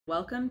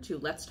Welcome to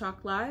Let's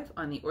Talk Live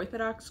on the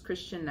Orthodox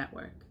Christian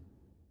Network.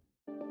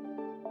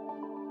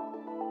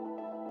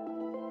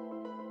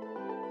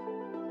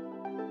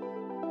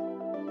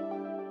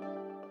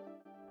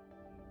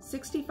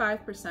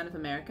 "65% of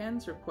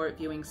Americans report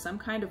viewing some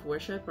kind of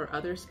worship or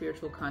other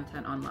spiritual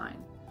content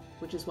online,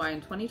 which is why in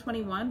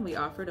 2021 we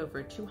offered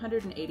over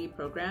 280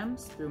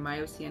 programs through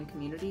MyOCN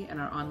Community and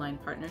our online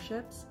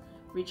partnerships,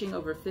 reaching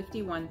over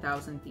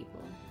 51,000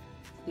 people.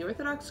 The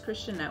Orthodox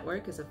Christian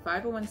Network is a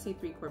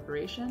 501c3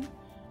 corporation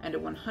and a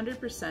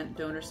 100%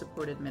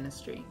 donor-supported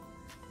ministry.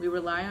 We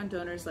rely on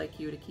donors like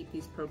you to keep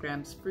these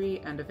programs free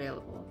and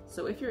available,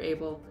 so if you're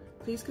able,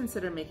 please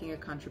consider making a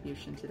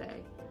contribution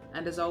today.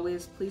 And as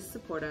always, please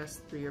support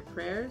us through your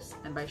prayers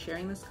and by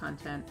sharing this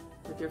content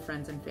with your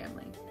friends and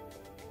family.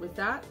 With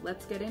that,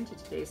 let's get into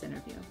today's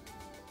interview.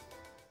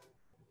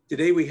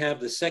 Today we have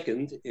the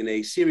second in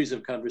a series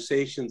of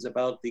conversations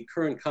about the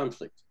current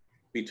conflict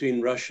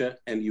between Russia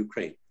and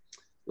Ukraine.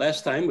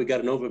 Last time we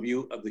got an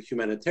overview of the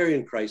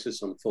humanitarian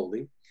crisis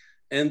unfolding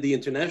and the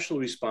international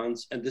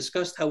response and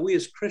discussed how we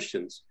as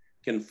Christians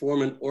can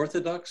form an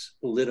orthodox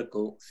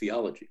political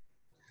theology.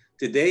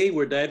 Today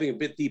we're diving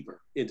a bit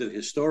deeper into the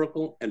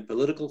historical and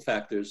political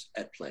factors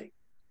at play.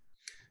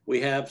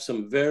 We have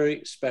some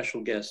very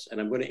special guests and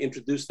I'm going to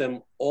introduce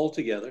them all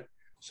together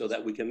so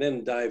that we can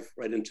then dive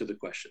right into the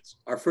questions.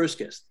 Our first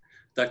guest,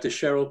 Dr.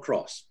 Sharyl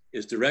Cross,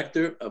 is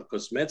Director of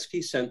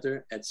Kosmetsky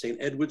Center at St.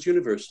 Edward's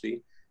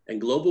University and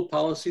Global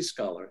Policy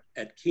Scholar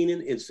at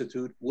Keenan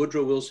Institute,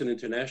 Woodrow Wilson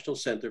International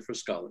Center for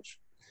Scholars.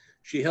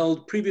 She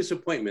held previous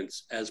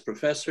appointments as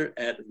professor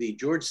at the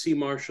George C.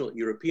 Marshall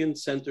European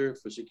Center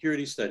for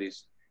Security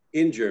Studies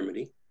in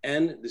Germany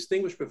and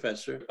distinguished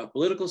professor of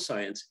political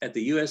science at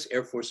the U.S.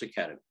 Air Force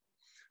Academy.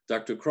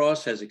 Dr.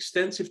 Cross has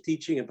extensive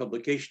teaching and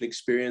publication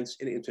experience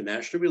in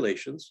international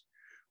relations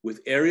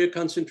with area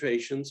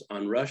concentrations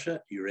on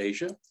Russia,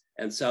 Eurasia,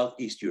 and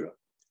Southeast Europe.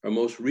 Her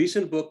most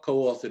recent book,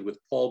 co-authored with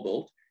Paul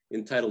Bolt,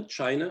 entitled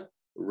China,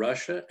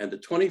 Russia, and the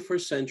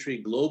 21st Century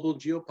Global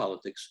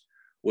Geopolitics,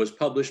 was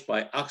published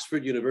by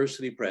Oxford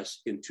University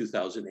Press in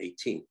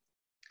 2018.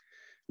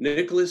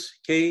 Nikolas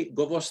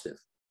Gvosdev,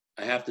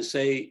 I have to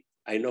say,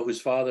 I know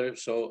his father,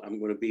 so I'm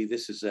going to be,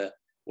 this is a,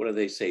 what do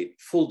they say,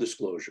 full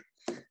disclosure.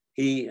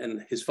 He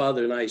and his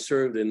father and I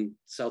served in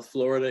South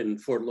Florida in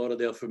Fort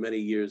Lauderdale for many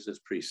years as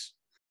priests.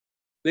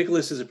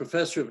 Nikolas is a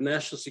professor of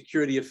national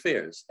security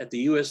affairs at the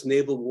U.S.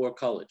 Naval War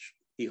College.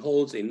 He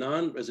holds a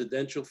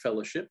non-residential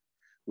fellowship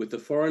with the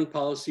Foreign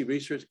Policy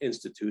Research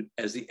Institute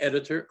as the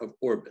editor of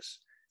Orbis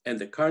and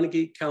the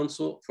Carnegie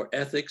Council for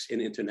Ethics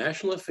in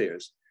International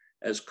Affairs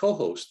as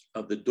co-host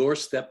of the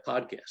Doorstep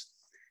podcast.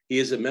 He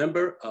is a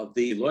member of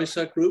the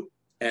Loisac Group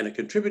and a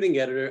contributing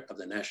editor of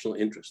the National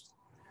Interest.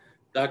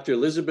 Dr.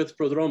 Elizabeth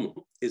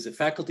Prodromou is a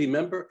faculty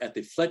member at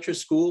the Fletcher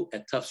School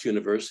at Tufts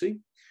University,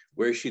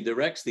 where she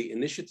directs the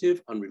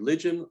Initiative on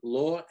Religion,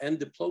 Law, and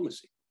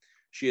Diplomacy.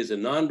 She is a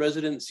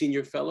non-resident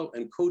senior fellow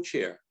and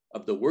co-chair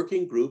of the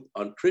Working Group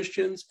on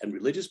Christians and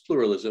Religious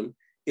Pluralism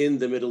in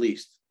the Middle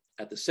East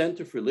at the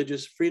Center for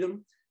Religious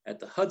Freedom at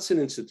the Hudson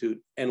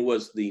Institute and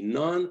was the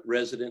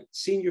non-resident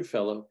senior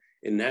fellow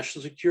in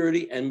National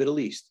Security and Middle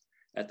East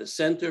at the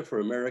Center for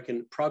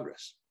American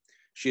Progress.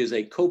 She is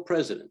a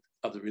co-president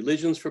of the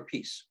Religions for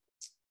Peace.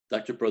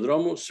 Dr.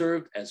 Prodromou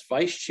served as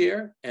vice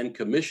chair and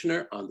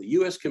commissioner on the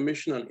U.S.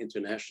 Commission on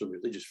International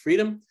Religious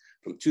Freedom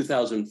from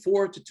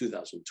 2004 to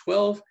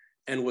 2012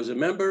 and was a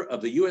member of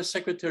the U.S.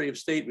 Secretary of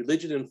State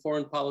Religion and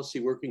Foreign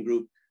Policy Working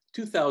Group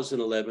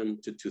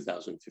 2011 to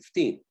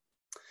 2015.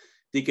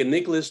 Deacon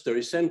Nicholas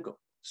Denysenko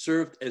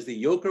served as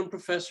the Yokram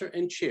Professor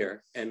and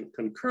Chair and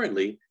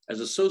concurrently as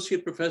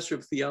Associate Professor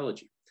of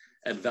Theology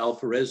at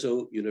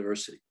Valparaiso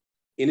University.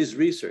 In his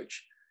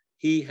research,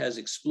 he has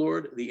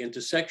explored the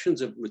intersections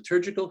of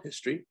liturgical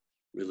history,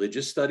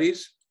 religious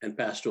studies, and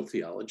pastoral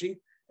theology,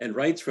 and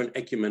writes for an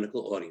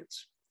ecumenical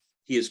audience.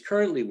 He is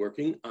currently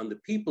working on The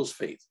People's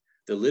Faith,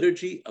 the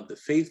Liturgy of the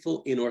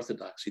Faithful in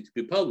Orthodoxy, to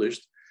be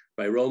published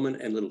by Rowman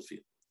and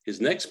Littlefield. His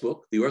next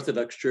book, The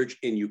Orthodox Church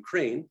in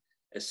Ukraine,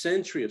 A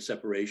Century of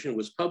Separation,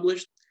 was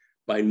published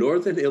by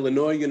Northern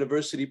Illinois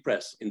University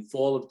Press in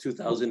fall of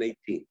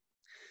 2018.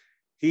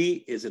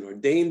 He is an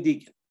ordained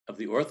deacon of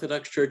the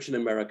Orthodox Church in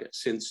America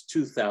since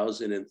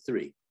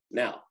 2003.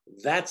 Now,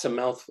 that's a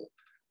mouthful.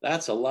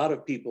 That's a lot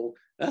of people.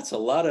 That's a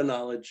lot of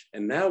knowledge.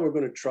 And now we're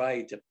going to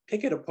try to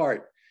pick it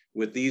apart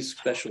with these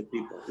special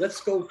people. Let's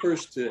go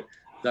first to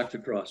Dr.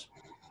 Cross.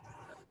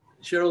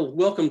 Sharyl,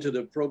 welcome to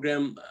the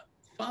program.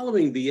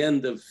 Following the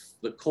end of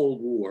the Cold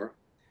War,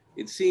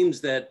 it seems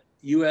that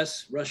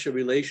U.S.-Russia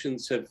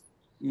relations have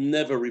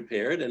never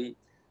repaired and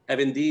have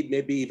indeed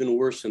maybe even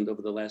worsened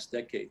over the last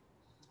decade.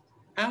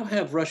 How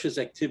have Russia's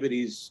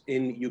activities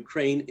in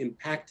Ukraine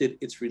impacted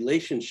its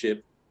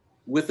relationship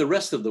with the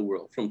rest of the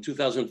world from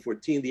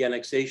 2014, the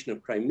annexation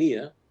of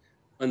Crimea,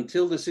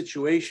 until the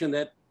situation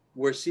that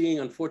we're seeing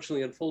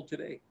unfortunately unfold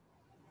today?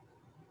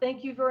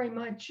 Thank you very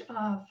much,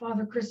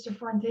 Father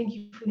Christopher, and thank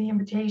you for the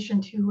invitation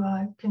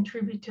to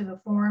contribute to the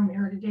forum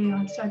here today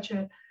on such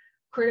a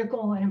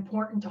critical and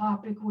important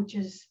topic, which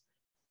is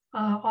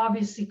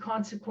obviously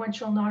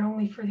consequential not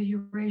only for the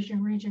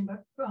Eurasian region,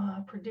 but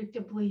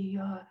predictably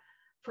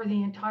for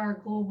the entire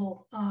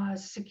global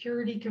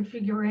security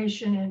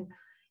configuration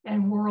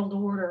and world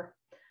order.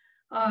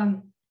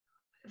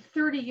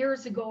 30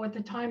 years ago, at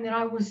the time that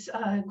I was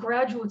a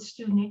graduate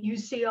student at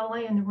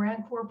UCLA in the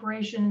RAND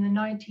Corporation in the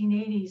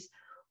 1980s,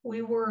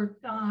 we were,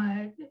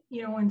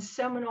 in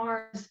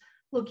seminars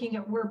looking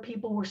at where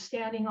people were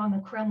standing on the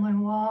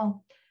Kremlin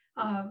wall,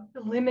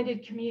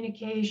 limited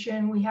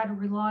communication. We had to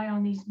rely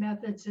on these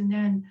methods. And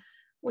then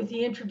with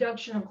the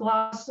introduction of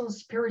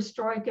glasnost,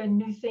 perestroika, and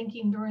new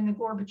thinking during the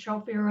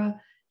Gorbachev era,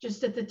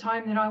 just at the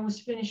time that I was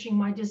finishing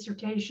my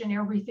dissertation,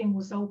 everything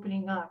was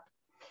opening up.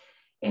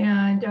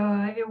 And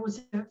it was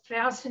a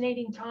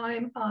fascinating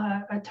time,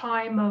 a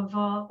time of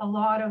a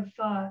lot of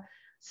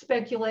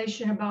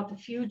speculation about the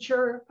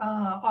future,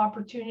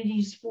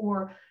 opportunities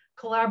for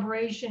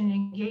collaboration and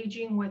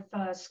engaging with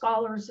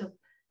scholars of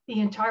the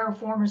entire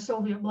former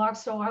Soviet bloc.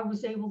 So I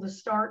was able to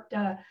start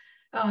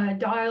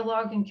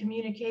dialogue and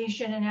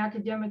communication and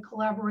academic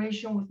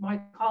collaboration with my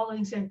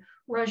colleagues in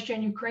Russia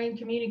and Ukraine,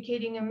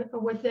 communicating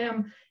with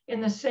them in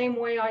the same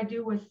way I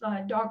do with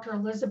Dr.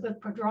 Elizabeth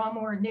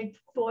Prodromou or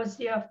Nikolas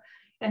Gvosdev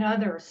and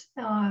others.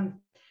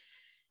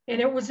 And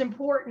it was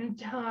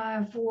important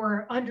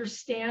for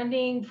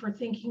understanding, for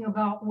thinking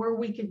about where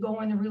we could go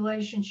in the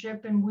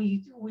relationship. And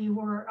we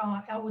were,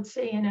 I would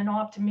say, in an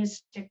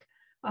optimistic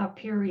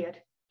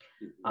period.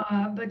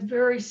 But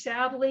very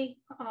sadly,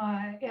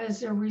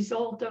 as a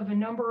result of a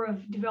number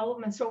of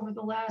developments over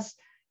the last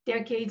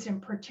decades,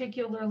 and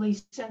particularly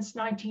since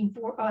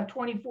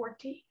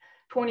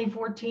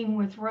 2014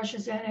 with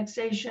Russia's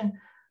annexation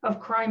of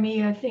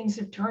Crimea, things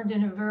have turned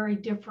in a very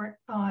different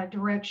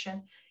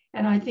direction.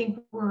 And I think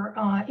we're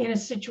in a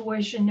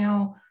situation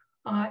now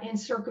in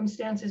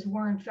circumstances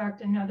where, in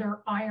fact,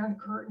 another Iron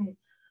Curtain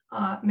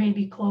may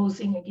be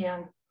closing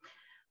again.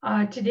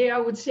 Today, I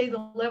would say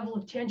the level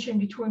of tension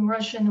between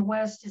Russia and the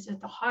West is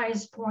at the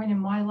highest point in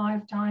my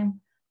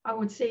lifetime. I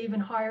would say even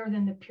higher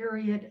than the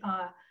period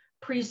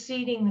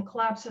preceding the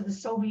collapse of the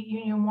Soviet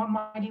Union. One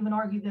might even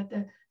argue that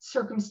the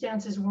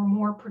circumstances were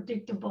more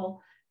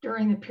predictable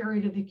during the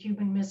period of the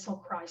Cuban Missile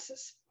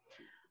Crisis.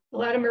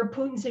 Vladimir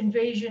Putin's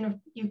invasion of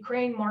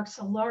Ukraine marks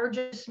the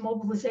largest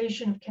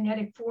mobilization of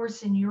kinetic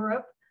force in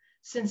Europe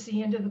since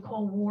the end of the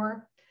Cold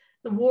War.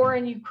 The war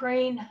in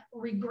Ukraine,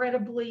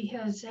 regrettably,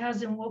 has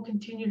and will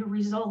continue to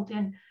result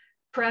in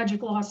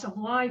tragic loss of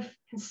life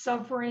and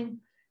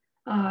suffering,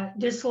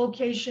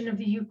 dislocation of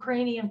the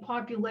Ukrainian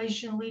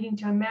population, leading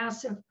to a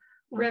massive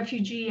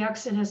refugee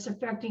exodus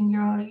affecting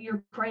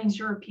Ukraine's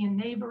European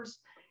neighbors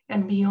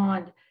and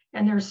beyond.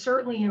 And there's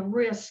certainly a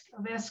risk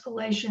of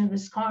escalation of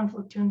this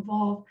conflict to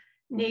involve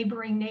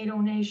neighboring NATO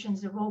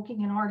nations,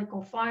 evoking an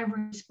Article 5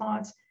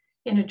 response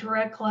in a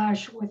direct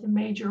clash with a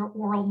major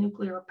world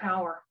nuclear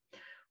power.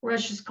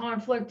 Russia's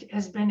conflict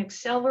has been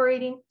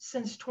accelerating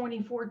since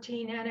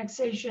 2014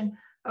 annexation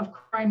of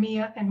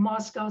Crimea and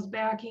Moscow's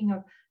backing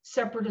of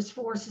separatist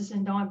forces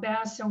in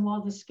Donbass. And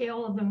while the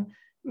scale of the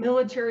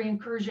military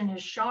incursion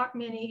has shocked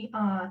many,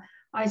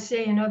 I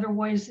say in other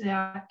ways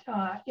that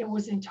it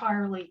was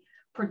entirely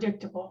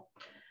predictable.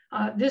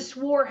 This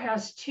war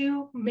has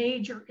two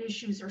major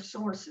issues or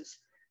sources.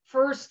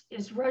 First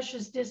is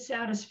Russia's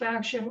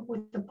dissatisfaction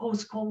with the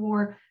post-Cold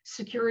War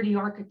security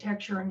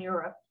architecture in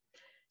Europe.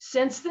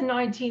 Since the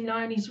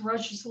 1990s,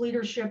 Russia's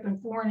leadership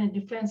and foreign and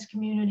defense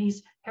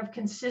communities have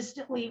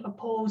consistently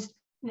opposed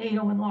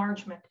NATO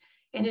enlargement.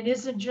 And it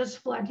isn't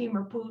just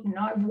Vladimir Putin.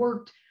 I've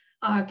worked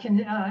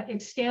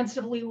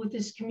extensively with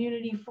this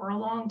community for a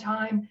long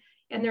time,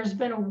 and there's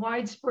been a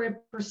widespread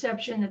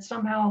perception that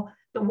somehow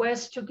the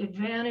West took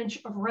advantage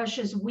of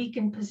Russia's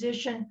weakened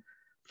position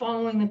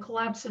following the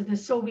collapse of the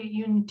Soviet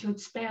Union to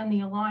expand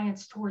the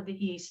alliance toward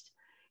the East.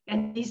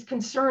 And these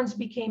concerns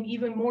became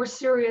even more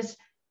serious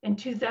in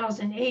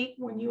 2008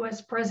 when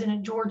US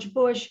President George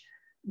Bush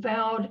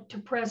vowed to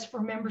press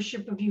for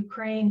membership of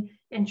Ukraine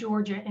and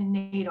Georgia in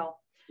NATO.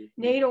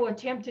 NATO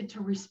attempted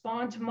to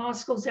respond to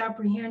Moscow's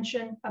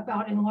apprehension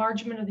about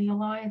enlargement of the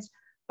alliance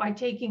by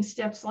taking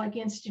steps like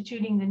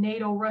instituting the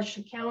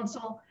NATO-Russia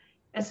Council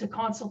as a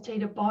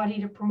consultative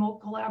body to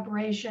promote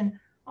collaboration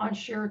on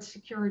shared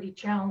security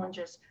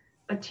challenges.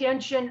 But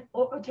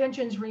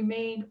tensions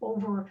remained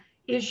over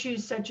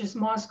issues such as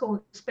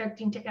Moscow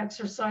expecting to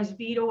exercise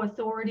veto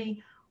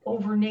authority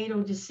over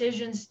NATO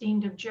decisions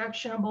deemed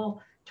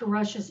objectionable to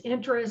Russia's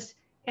interests,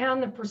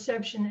 and the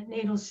perception that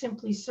NATO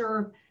simply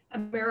served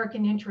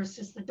American interests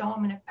as the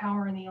dominant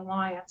power in the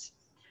alliance.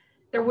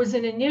 There was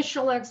an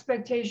initial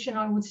expectation,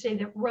 I would say,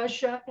 that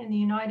Russia and the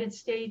United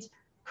States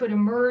could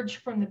emerge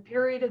from the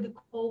period of the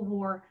Cold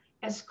War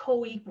as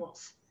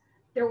co-equals.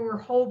 There were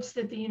hopes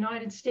that the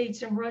United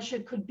States and Russia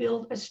could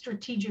build a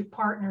strategic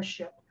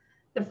partnership.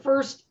 The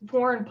first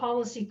foreign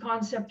policy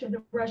concept of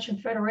the Russian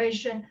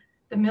Federation,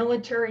 the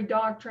military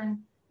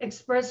doctrine,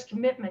 expressed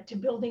commitment to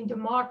building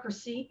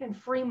democracy and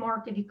free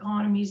market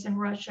economies in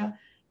Russia,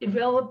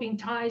 developing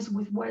ties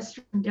with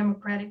Western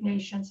democratic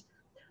nations.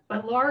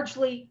 But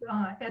largely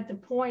at the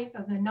point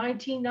of the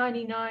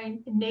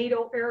 1999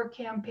 NATO air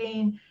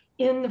campaign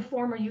in the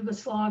former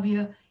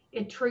Yugoslavia,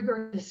 it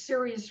triggered a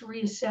serious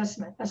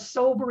reassessment, a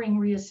sobering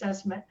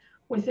reassessment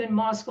within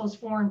Moscow's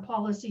foreign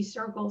policy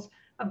circles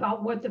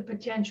about what the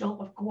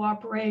potential of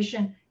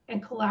cooperation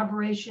and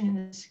collaboration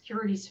in the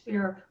security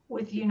sphere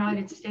with the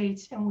United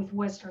States and with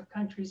Western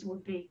countries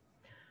would be.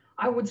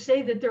 I would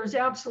say that there's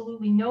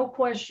absolutely no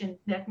question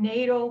that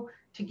NATO,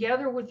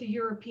 together with the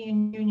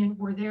European Union,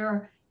 were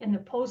there in the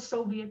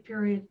post-Soviet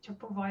period to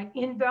provide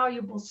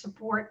invaluable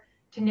support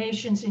to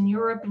nations in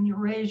Europe and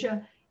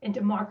Eurasia in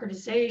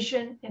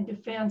democratization and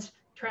defense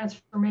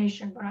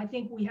transformation. But I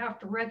think we have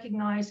to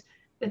recognize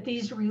that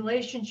these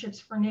relationships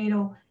for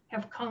NATO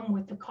have come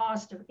with the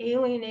cost of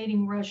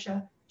alienating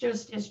Russia,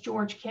 just as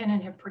George Kennan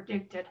had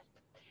predicted.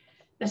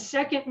 The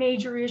second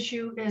major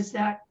issue is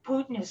that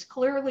Putin is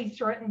clearly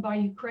threatened by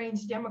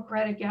Ukraine's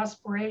democratic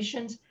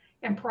aspirations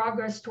and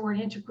progress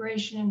toward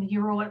integration in the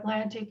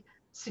Euro-Atlantic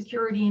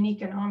security and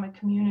economic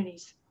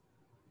communities.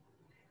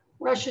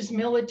 Russia's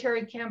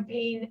military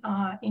campaign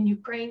in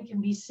Ukraine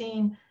can be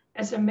seen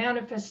as a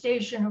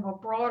manifestation of a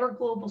broader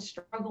global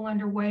struggle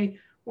underway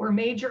where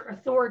major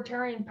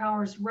authoritarian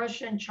powers,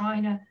 Russia and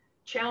China,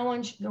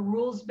 challenge the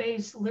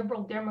rules-based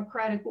liberal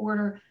democratic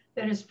order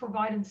that has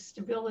provided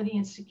stability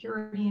and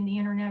security in the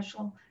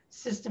international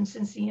system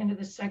since the end of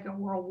the Second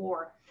World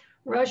War.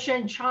 Russia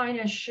and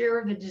China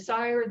share the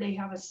desire, they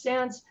have a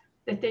sense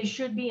that they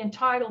should be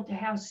entitled to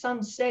have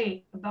some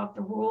say about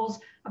the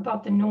rules,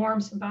 about the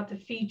norms, about the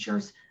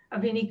features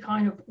of any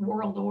kind of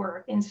world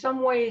order. In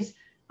some ways,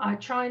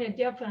 China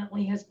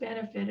definitely has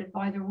benefited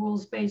by the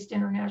rules-based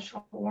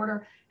international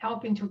order,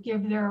 helping to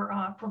give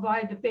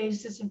provide the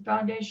basis and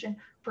foundation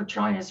for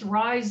China's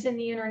rise in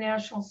the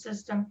international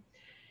system.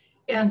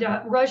 And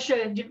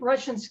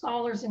Russian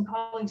scholars and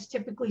colleagues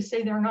typically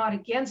say they're not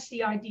against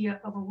the idea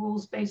of a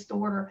rules-based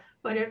order,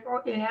 but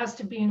it has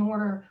to be an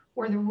order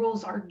where the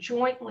rules are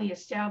jointly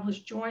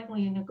established,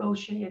 jointly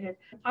negotiated.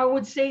 I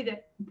would say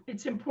that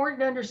it's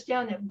important to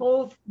understand that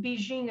both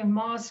Beijing and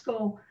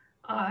Moscow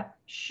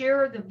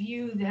share the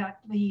view that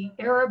the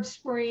Arab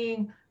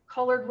Spring,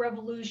 colored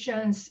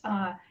revolutions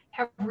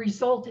have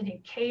resulted in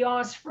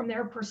chaos from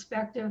their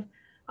perspective.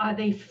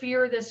 They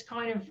fear this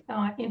kind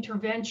of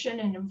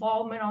intervention and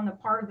involvement on the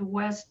part of the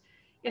West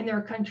in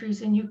their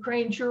countries. In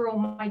Ukraine's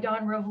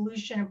Euromaidan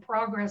revolution and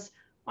progress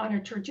on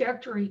a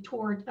trajectory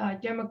toward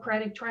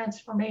democratic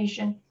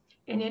transformation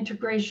and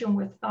integration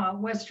with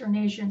Western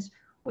nations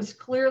was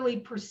clearly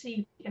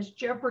perceived as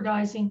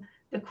jeopardizing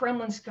the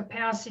Kremlin's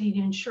capacity to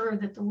ensure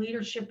that the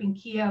leadership in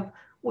Kiev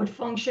would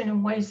function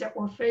in ways that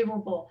were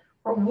favorable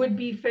or would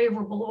be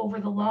favorable over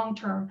the long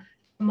term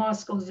to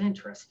Moscow's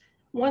interests.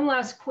 One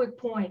last quick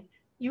point.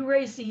 You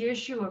raised the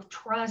issue of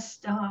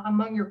trust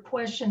among your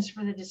questions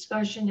for the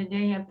discussion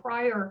today, and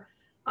prior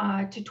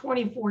to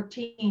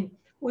 2014,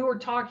 we were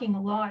talking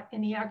a lot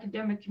in the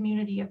academic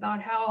community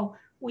about how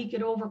we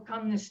could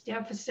overcome this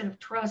deficit of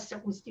trust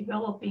that was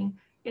developing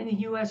in the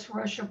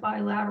US-Russia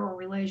bilateral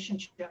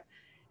relationship.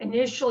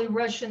 Initially,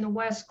 Russia and the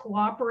West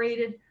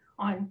cooperated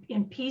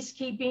in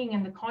peacekeeping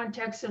in the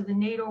context of the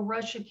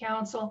NATO-Russia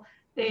Council.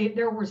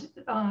 There was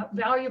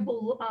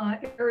valuable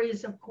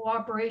areas of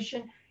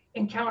cooperation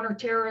in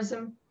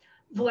counterterrorism.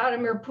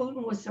 Vladimir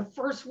Putin was the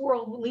first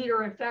world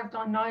leader, in fact,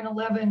 on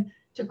 9/11,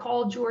 to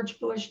call George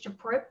Bush to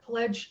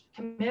pledge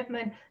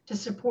commitment to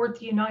support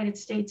the United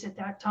States at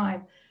that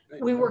time.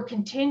 We were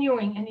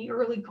continuing in the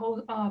early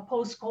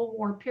post-Cold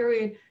War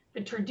period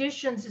the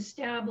traditions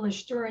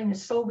established during the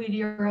Soviet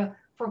era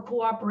for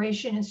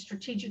cooperation in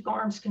strategic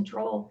arms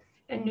control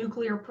and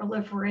nuclear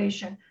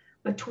proliferation.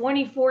 But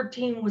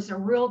 2014 was a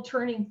real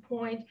turning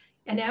point.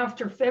 And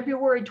after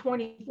February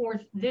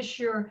 24th this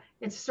year,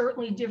 it's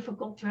certainly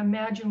difficult to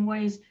imagine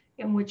ways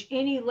in which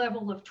any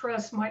level of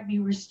trust might be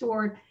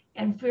restored,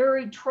 and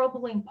very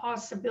troubling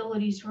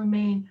possibilities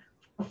remain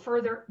for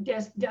further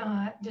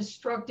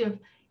destructive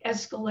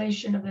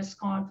escalation of this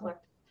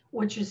conflict,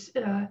 which is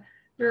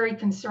very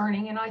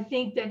concerning. And I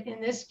think that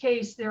in this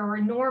case, there are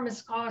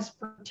enormous costs,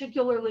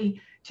 particularly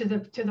to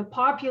the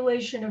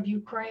population of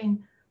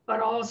Ukraine,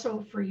 but also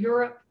for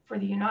Europe, for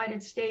the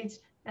United States,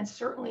 and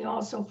certainly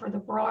also for the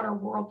broader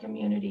world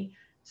community.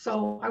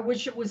 So I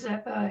wish it was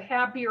a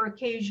happier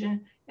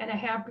occasion and a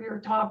happier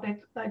topic,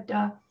 but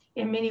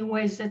in many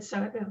ways it's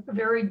a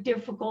very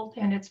difficult,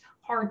 and it's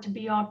hard to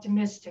be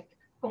optimistic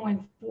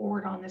going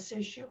forward on this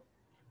issue.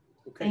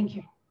 Okay. Thank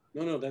you.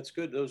 No, that's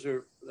good. Those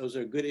are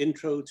a good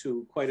intro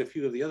to quite a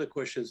few of the other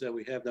questions that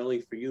we have, not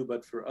only for you,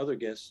 but for other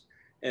guests.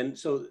 And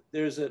so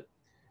there's a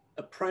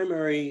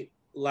primary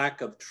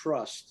lack of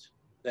trust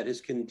that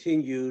has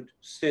continued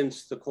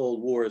since the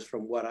Cold Wars,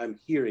 from what I'm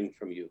hearing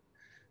from you.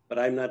 But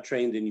I'm not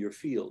trained in your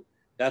field.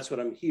 That's what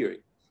I'm hearing.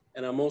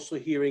 And I'm also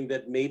hearing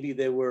that maybe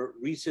there were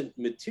recent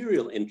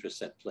material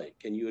interests at play.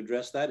 Can you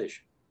address that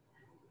issue?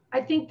 I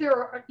think there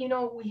are,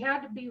 we had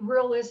to be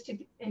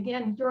realistic.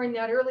 Again, during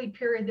that early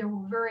period, there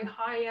were very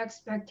high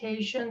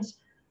expectations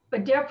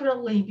But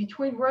definitely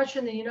between Russia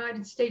and the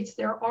United States,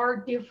 there are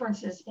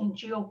differences in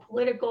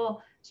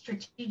geopolitical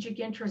strategic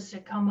interests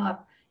that come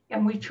up.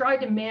 And we tried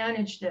to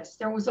manage this.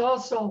 There was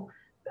also,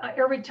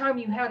 every time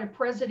you had a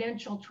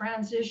presidential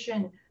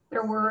transition,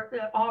 there were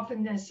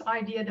often this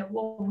idea that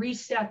we'll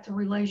reset the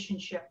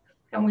relationship.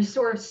 And we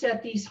sort of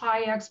set these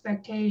high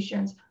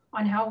expectations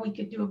on how we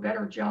could do a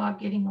better job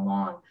getting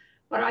along.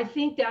 But I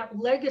think that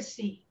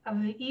legacy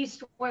of the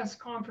East-West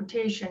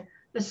confrontation,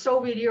 the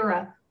Soviet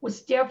era,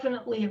 was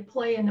definitely at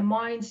play in the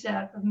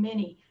mindset of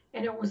many.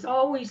 And it was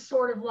always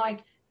sort of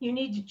like, you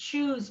need to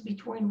choose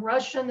between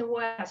Russia and the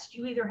West.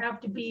 You either have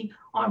to be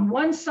on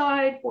one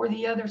side or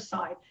the other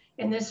side.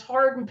 And this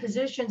hardened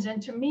positions.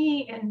 And to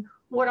me, and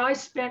what I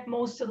spent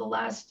most of the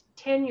last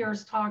 10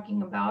 years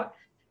talking about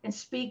and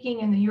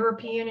speaking in the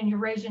European and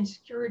Eurasian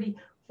security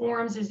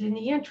forums, is in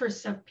the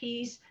interests of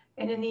peace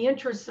and in the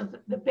interests of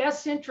the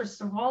best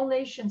interests of all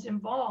nations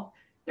involved.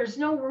 There's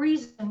no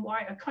reason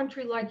why a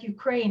country like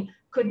Ukraine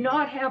could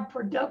not have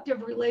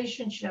productive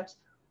relationships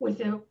with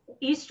the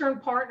Eastern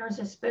partners,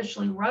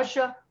 especially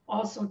Russia,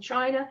 also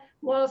China,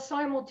 while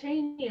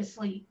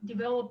simultaneously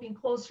developing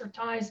closer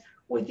ties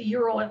with the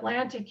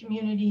Euro-Atlantic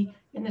community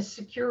in the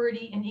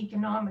security and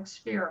economic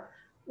sphere.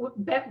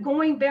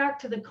 Going back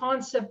to the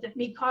concept that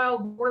Mikhail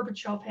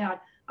Gorbachev had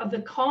of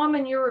the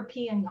common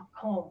European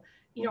home,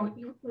 you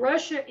know,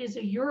 Russia is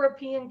a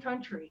European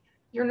country.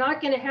 You're not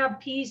going to have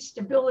peace,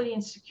 stability,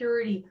 and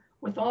security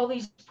with all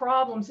these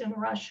problems in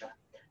Russia.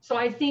 So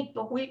I think,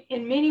 but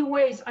in many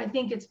ways, I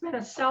think it's been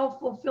a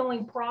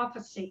self-fulfilling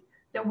prophecy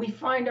that we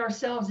find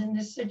ourselves in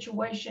this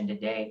situation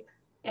today.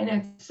 And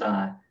it's,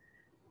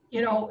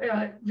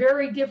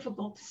 very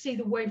difficult to see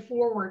the way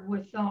forward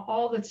with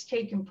all that's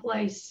taken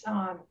place,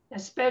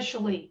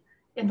 especially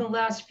in the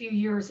last few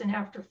years and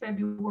after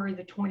February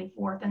the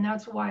 24th. And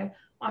that's why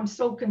I'm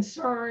so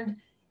concerned.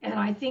 And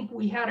I think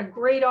we had a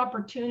great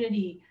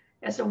opportunity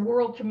as a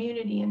world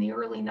community in the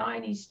early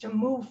 90s to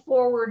move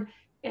forward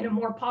in a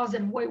more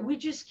positive way. We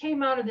just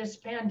came out of this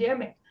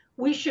pandemic.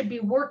 We should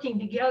be working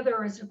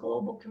together as a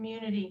global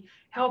community,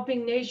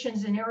 helping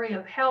nations in area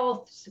of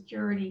health,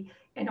 security,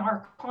 and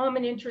our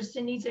common interests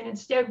and needs. And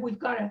instead, we've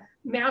got a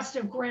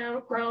massive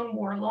ground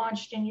war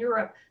launched in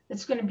Europe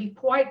that's going to be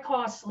quite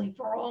costly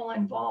for all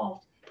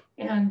involved.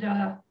 And,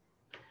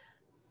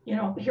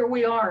 here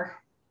we are.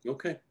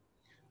 Okay.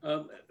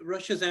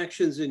 Russia's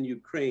actions in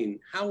Ukraine,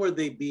 how are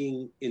they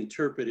being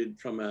interpreted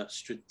from a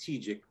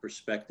strategic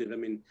perspective? I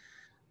mean,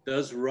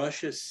 does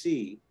Russia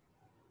see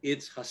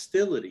its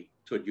hostility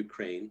toward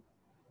Ukraine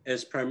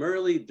as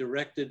primarily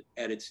directed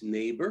at its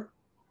neighbor,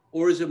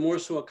 or is it more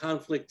so a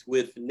conflict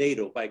with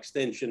NATO, by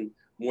extension,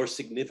 more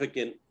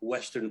significant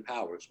Western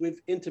powers?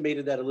 We've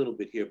intimated that a little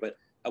bit here, but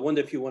I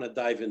wonder if you want to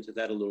dive into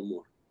that a little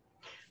more.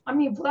 I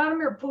mean,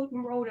 Vladimir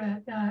Putin wrote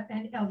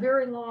a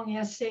very long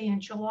essay in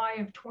July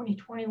of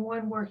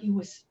 2021 where he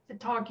was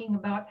talking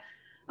about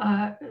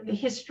the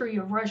history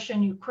of Russia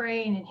and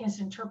Ukraine and his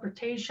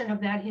interpretation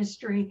of that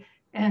history,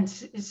 and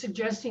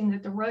suggesting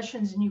that the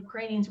Russians and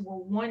Ukrainians were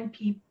one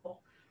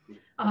people.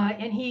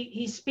 And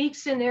he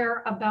speaks in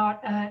there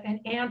about an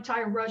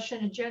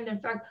anti-Russian agenda. In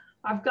fact,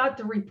 I've got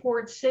the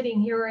report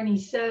sitting here, and he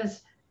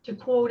says, to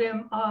quote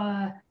him,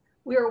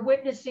 "We are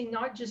witnessing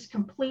not just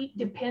complete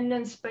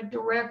dependence, but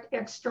direct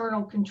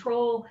external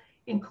control,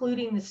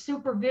 including the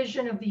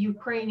supervision of the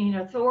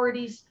Ukrainian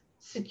authorities,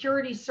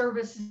 security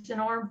services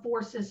and armed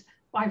forces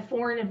by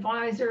foreign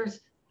advisors,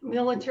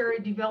 military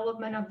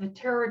development of the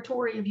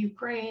territory of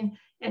Ukraine,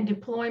 and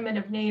deployment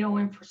of NATO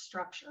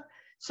infrastructure."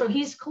 So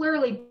he's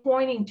clearly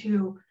pointing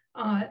to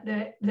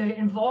the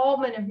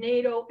involvement of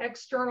NATO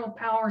external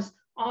powers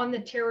on the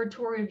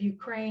territory of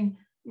Ukraine,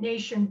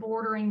 nation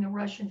bordering the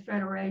Russian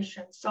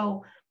Federation.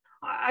 So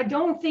I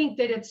don't think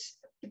that it's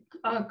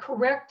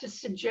correct to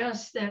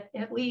suggest that,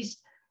 at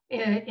least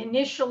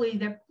initially,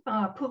 that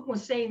Putin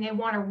was saying they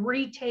want to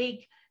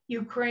retake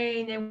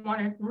Ukraine, they want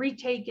to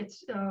retake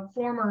its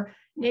former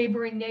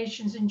neighboring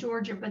nations in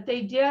Georgia, but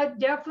they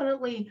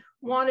definitely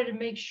wanted to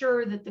make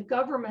sure that the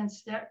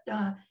governments that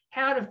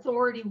had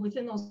authority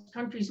within those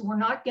countries were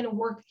not going to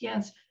work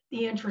against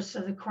the interests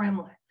of the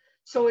Kremlin.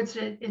 So it's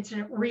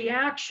a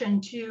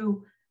reaction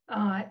to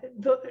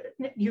the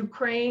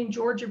Ukraine,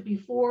 Georgia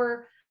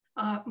before,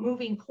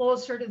 moving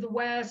closer to the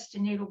West,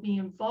 and NATO being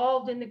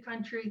involved in the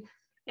country.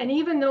 And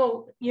even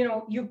though,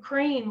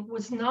 Ukraine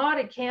was not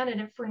a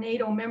candidate for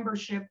NATO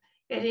membership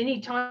at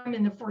any time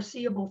in the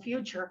foreseeable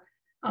future,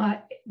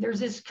 there's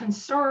this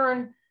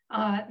concern,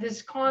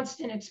 this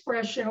constant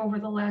expression over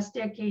the last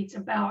decades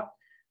about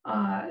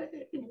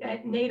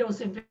NATO's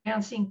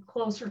advancing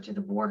closer to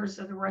the borders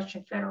of the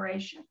Russian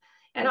Federation.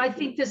 And I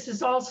think this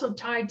is also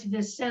tied to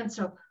this sense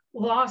of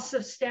loss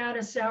of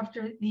status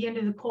after the end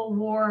of the Cold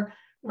War.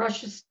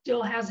 Russia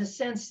still has a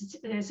sense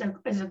as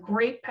a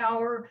great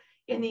power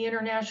in the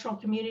international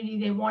community.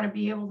 They want to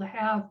be able to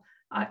have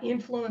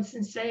influence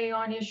and say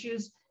on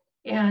issues.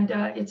 And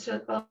it's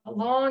a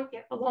long,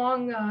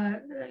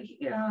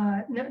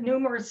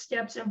 numerous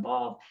steps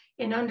involved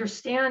in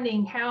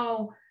understanding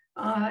how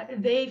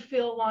they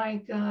feel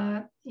like,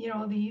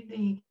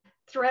 the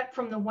threat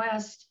from the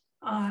West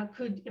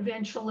could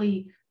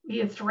eventually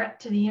be a threat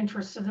to the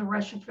interests of the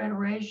Russian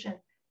Federation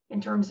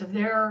in terms of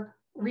their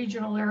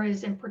regional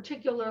areas, and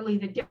particularly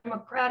the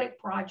democratic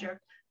project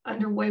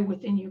underway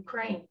within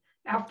Ukraine.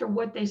 After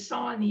what they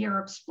saw in the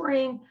Arab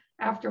Spring,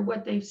 after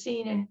what they've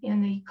seen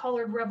in the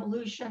colored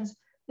revolutions,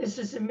 this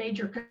is a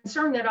major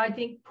concern that I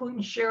think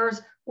Putin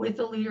shares with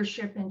the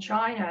leadership in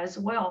China as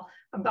well,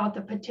 about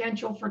the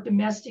potential for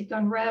domestic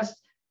unrest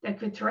that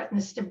could threaten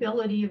the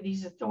stability of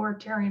these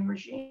authoritarian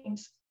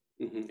regimes.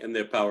 Mm-hmm. And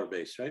their power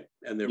base, right?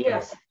 And their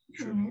yes. power.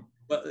 Sure. Mm-hmm.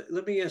 But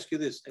let me ask you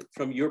this,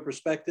 from your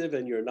perspective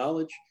and your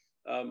knowledge,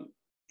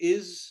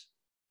 is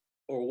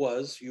or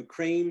was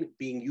Ukraine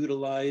being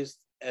utilized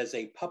as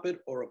a puppet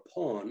or a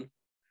pawn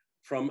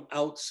from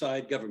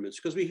outside governments?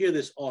 Because we hear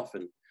this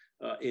often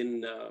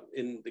in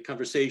the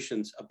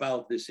conversations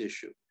about this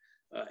issue,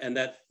 and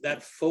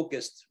that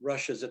focused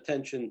Russia's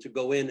attention to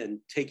go in and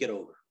take it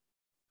over.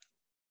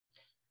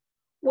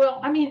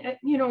 Well, I mean,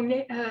 you know,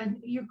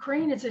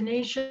 Ukraine is a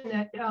nation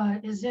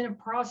that is in a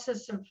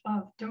process of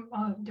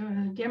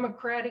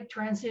democratic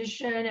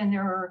transition, and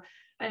there are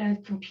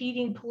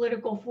competing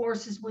political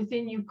forces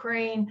within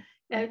Ukraine.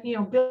 You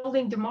know,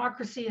 building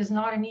democracy is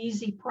not an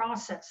easy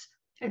process.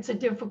 It's a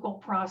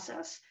difficult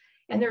process.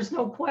 And there's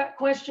no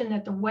question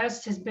that the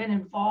West has been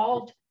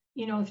involved,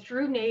 you know,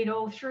 through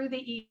NATO, through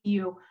the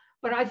EU.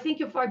 But I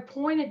think if I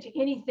pointed to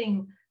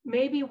anything,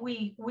 maybe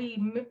we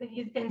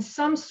in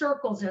some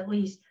circles at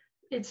least,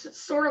 it's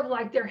sort of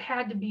like there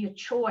had to be a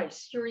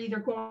choice. You're either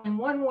going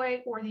one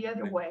way or the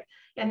other way.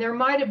 And there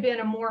might have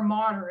been a more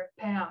moderate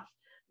path.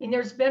 I mean,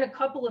 there's been a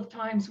couple of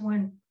times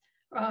when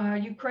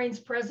Ukraine's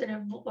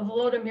President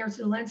Volodymyr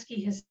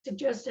Zelensky has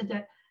suggested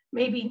that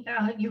maybe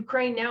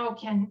Ukraine now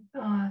can,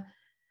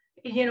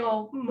 you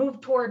know,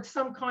 move towards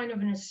some kind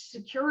of a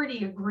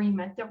security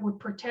agreement that would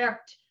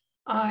protect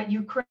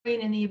Ukraine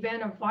in the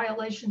event of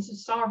violations of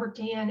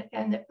sovereignty,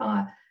 and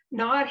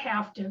not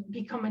have to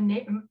become a,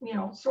 you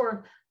know, sort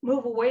of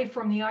move away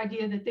from the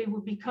idea that they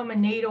would become a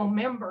NATO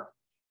member.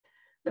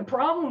 The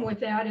problem with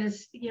that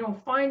is, you know,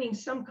 finding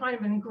some kind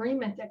of an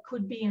agreement that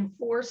could be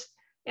enforced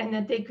and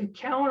that they could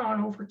count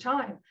on over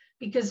time.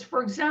 Because,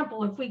 for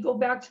example, if we go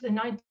back to the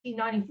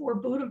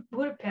 1994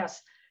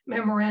 Budapest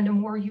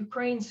Memorandum, where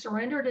Ukraine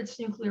surrendered its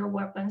nuclear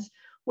weapons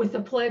with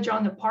the pledge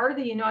on the part of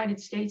the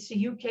United States,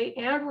 the UK,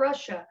 and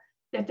Russia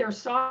that their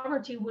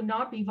sovereignty would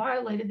not be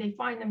violated, they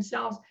find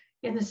themselves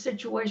in the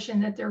situation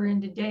that they're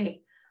in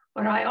today.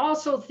 But I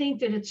also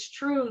think that it's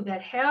true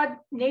that had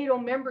NATO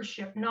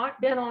membership not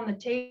been on the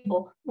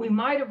table, we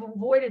might have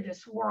avoided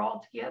this war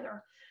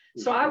altogether.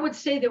 So I would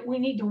say that we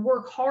need to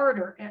work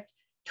harder at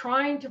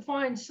trying to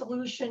find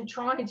solution,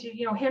 trying to,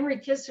 you know, Henry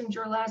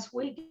Kissinger last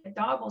week at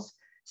Davos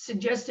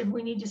suggested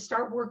we need to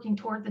start working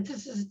toward that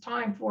this is a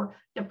time for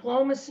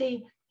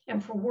diplomacy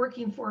and for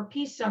working for a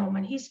peace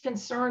settlement. He's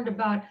concerned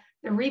about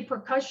the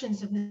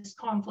repercussions of this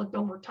conflict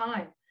over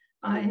time.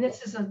 And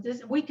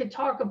we could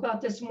talk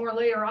about this more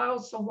later. I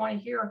also want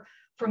to hear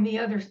from the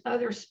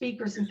other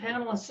speakers and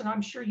panelists, and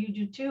I'm sure you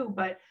do too,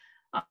 but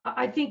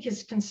I think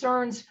his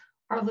concerns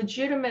are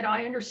legitimate.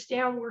 I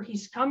understand where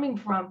he's coming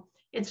from.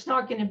 It's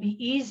not going to be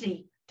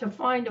easy to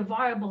find a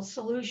viable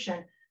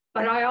solution,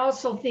 but I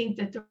also think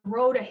that the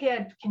road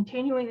ahead,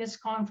 continuing this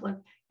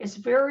conflict, is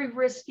very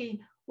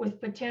risky with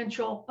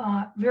potential,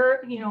 very,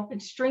 you know,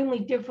 extremely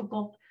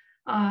difficult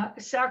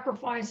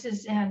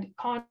sacrifices and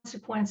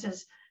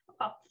consequences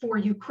for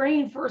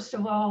Ukraine, first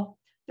of all,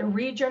 the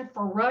region,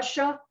 for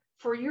Russia,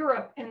 for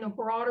Europe, and the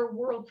broader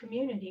world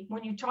community.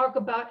 When you talk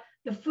about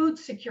the food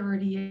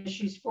security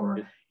issues for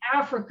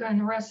Africa and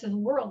the rest of the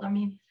world, I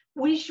mean,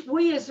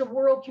 we as a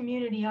world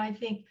community, I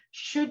think,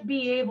 should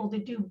be able to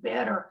do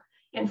better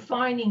in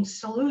finding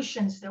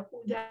solutions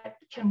that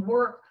can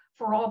work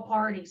for all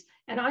parties.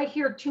 And I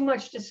hear too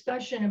much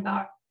discussion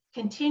about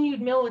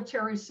continued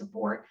military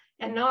support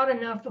and not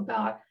enough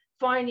about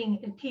finding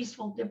a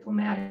peaceful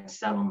diplomatic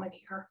settlement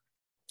here.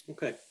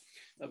 Okay.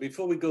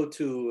 Before we go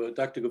to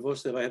Dr.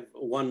 Gvosdev, I have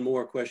one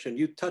more question.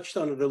 You touched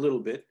on it a little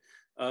bit.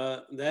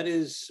 That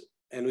is,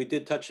 and we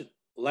did touch it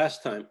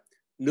last time,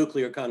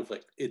 nuclear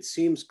conflict. It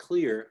seems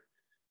clear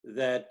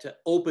that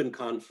open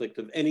conflict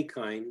of any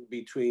kind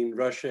between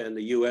Russia and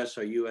the US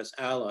or US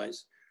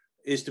allies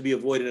is to be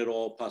avoided at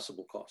all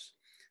possible costs.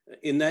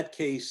 In that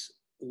case,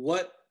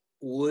 what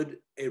would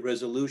a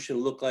resolution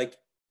look like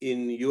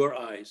in your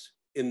eyes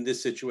in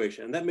this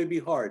situation? And that may be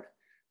hard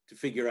to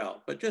figure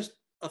out, but just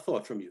a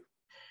thought from you.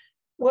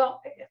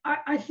 Well,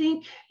 I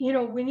think, you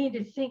know, we need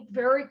to think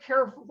very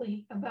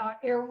carefully about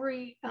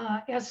every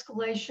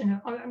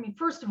escalation. I mean,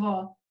 first of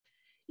all,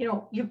 you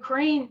know,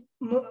 Ukraine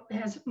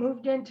has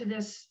moved into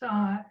this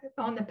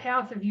on the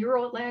path of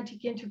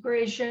Euro-Atlantic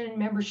integration,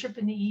 membership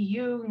in the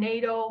EU,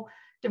 NATO,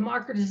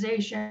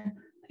 democratization,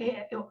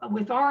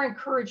 with our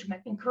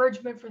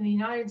encouragement from the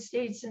United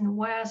States and the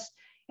West,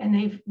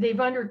 and they've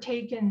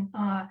undertaken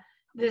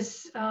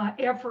this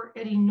effort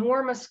at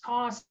enormous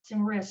costs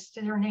and risks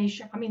to their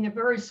nation. I mean, the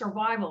very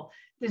survival.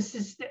 This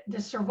is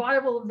the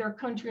survival of their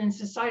country and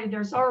society.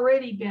 There's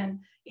already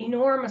been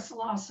enormous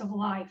loss of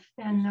life,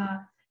 and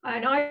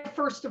And I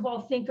first of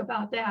all think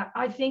about that.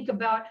 I think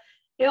about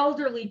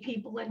elderly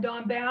people in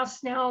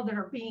Donbass now that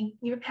are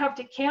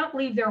can't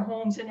leave their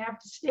homes and have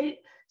to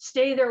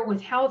stay there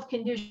with health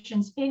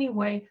conditions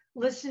anyway,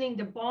 listening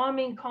to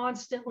bombing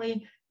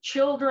constantly,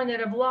 children that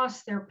have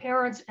lost their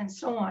parents, and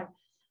so on.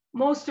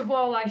 Most of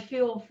all, I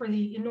feel for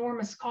the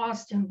enormous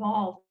cost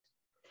involved.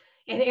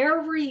 And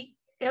every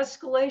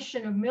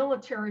escalation of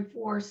military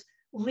force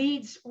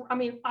leads,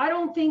 I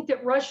don't think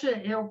that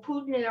Russia or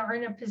Putin are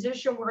in a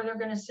position where they're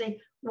going to say,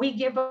 we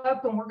give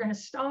up and we're going to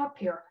stop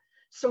here.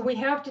 So we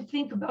have to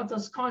think about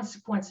those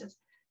consequences.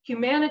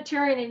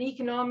 Humanitarian and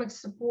economic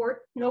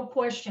support, no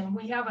question.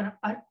 We have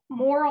a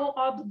moral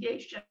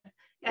obligation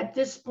at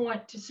this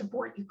point to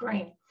support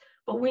Ukraine.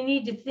 But we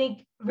need to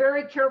think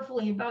very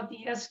carefully about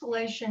the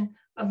escalation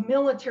of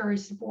military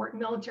support,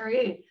 military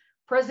aid.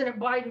 President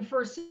Biden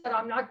first said,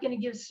 I'm not going to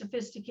give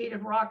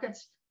sophisticated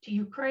rockets to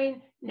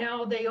Ukraine.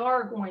 Now they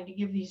are going to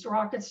give these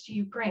rockets to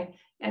Ukraine.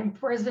 And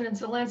President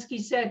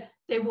Zelensky said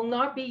they will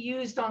not be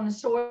used on the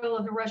soil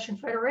of the Russian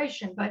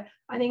Federation. But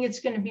I think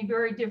it's going to be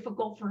very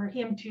difficult for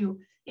him to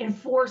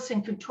enforce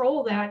and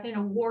control that in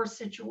a war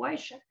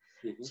situation.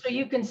 Mm-hmm. So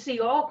you can see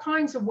all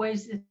kinds of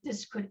ways that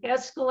this could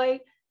escalate,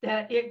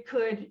 that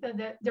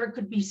there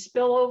could be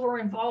spillover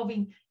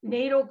involving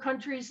NATO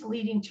countries,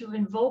 leading to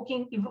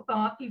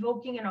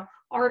evoking an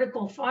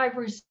Article 5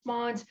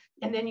 response,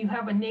 and then you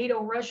have a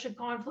NATO-Russia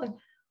conflict.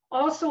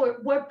 Also,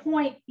 at what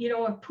point,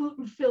 if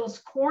Putin feels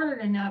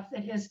cornered enough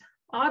that his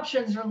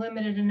options are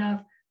limited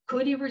enough,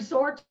 could he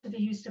resort to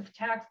the use of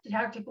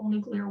tactical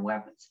nuclear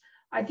weapons?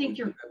 I think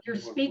your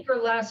speaker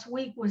last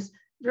week was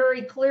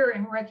very clear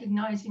in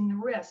recognizing the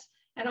risk.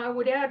 And I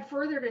would add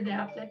further to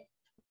that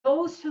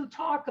those who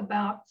talk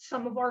about,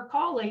 some of our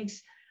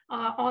colleagues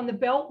on the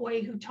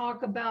Beltway who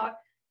talk about,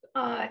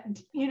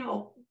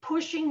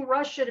 pushing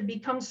Russia to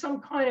become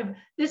some kind of,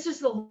 this is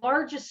the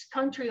largest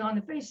country on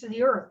the face of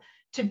the earth,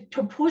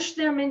 to push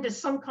them into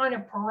some kind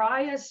of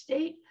pariah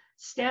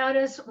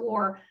status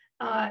or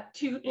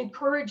to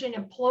encourage an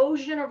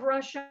implosion of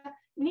Russia,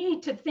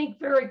 need to think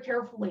very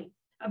carefully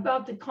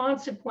about the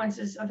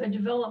consequences of a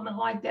development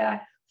like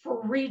that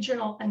for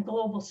regional and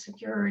global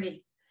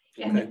security.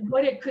 And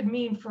what it could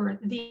mean for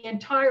the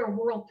entire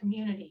world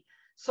community.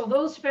 So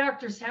those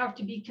factors have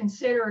to be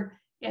considered,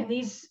 and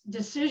these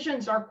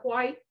decisions are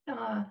quite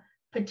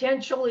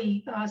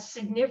potentially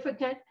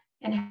significant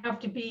and have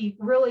to be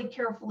really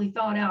carefully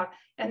thought out.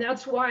 And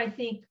that's why I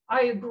think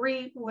I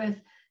agree with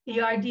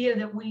the idea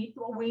that we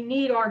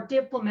need our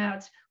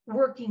diplomats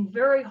working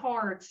very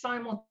hard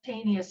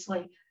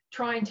simultaneously,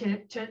 trying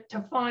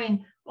to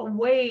find a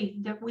way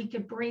that we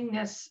could bring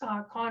this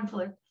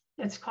conflict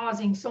that's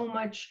causing so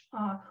much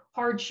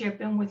hardship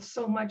and with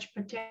so much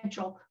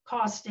potential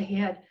cost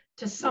ahead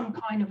to some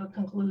kind of a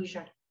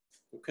conclusion.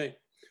 Okay,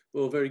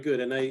 well, very good.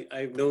 And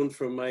I've known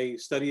from my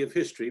study of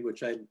history,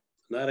 which I'm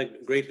not a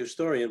great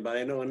historian, but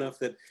I know enough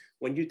that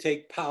when you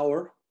take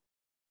power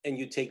and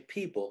you take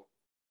people,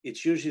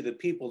 it's usually the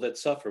people that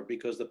suffer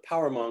because the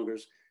power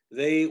mongers,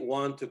 they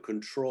want to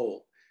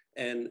control.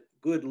 And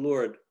good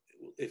Lord,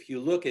 if you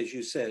look, as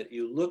you said,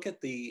 you look at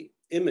the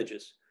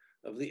images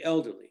of the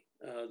elderly,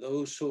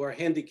 those who are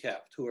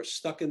handicapped, who are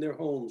stuck in their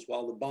homes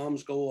while the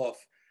bombs go off,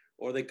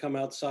 or they come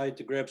outside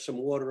to grab some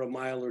water a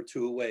mile or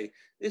two away.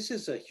 This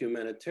is a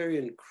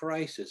humanitarian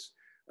crisis,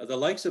 the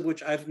likes of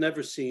which I've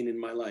never seen in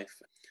my life.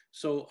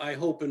 So I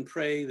hope and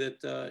pray that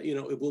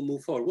it will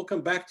move forward. We'll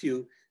come back to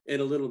you in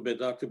a little bit,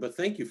 Doctor, but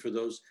thank you for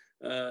those.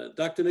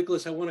 Dr.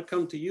 Nikolas, I want to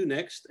come to you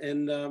next.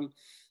 And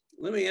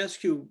let me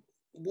ask you,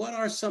 what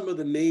are some of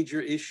the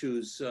major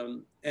issues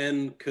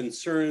and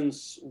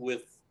concerns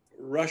with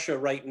Russia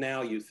right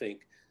now, you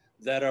think,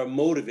 that are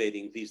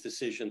motivating these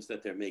decisions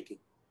that they're making?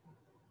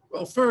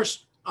 Well,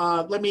 first,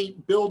 let me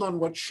build on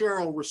what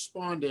Sharyl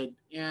responded.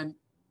 And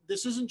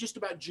this isn't just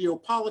about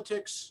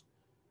geopolitics,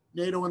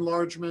 NATO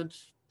enlargement,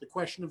 the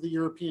question of the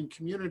European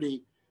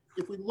community.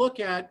 If we look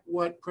at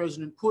what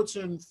President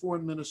Putin,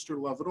 Foreign Minister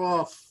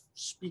Lavrov,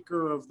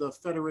 Speaker of the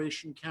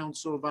Federation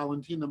Council,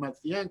 Valentina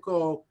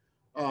Matvienko,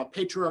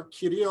 Patriarch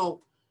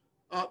Kirill,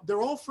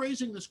 they're all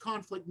phrasing this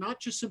conflict not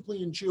just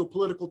simply in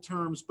geopolitical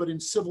terms, but in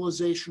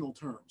civilizational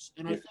terms.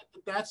 And I think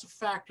that that's a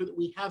factor that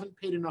we haven't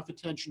paid enough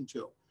attention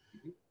to.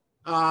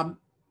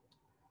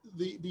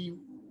 The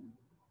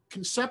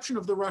conception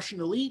of the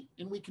Russian elite,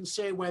 and we can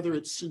say whether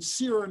it's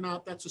sincere or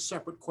not, that's a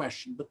separate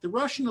question. But the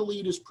Russian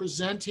elite is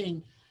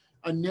presenting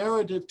a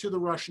narrative to the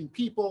Russian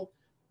people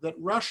that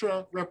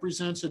Russia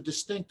represents a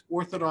distinct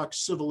Orthodox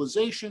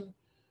civilization,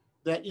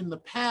 that in the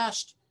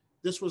past,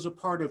 this was a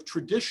part of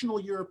traditional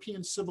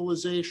European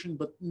civilization,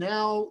 but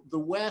now the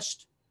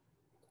West,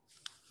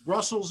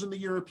 Brussels in the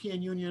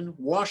European Union,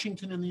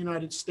 Washington in the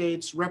United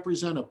States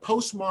represent a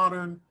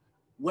postmodern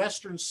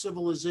Western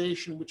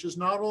civilization, which is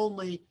not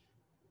only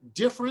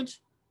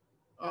different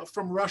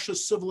from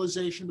Russia's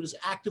civilization, but is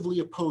actively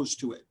opposed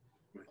to it,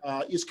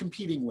 is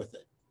competing with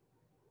it.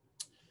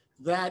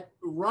 That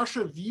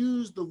Russia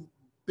views the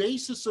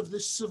basis of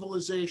this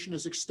civilization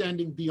as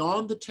extending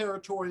beyond the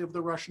territory of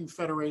the Russian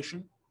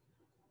Federation,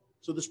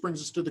 So this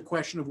brings us to the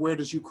question of where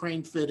does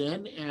Ukraine fit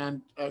in?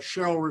 And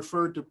Sharyl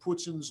referred to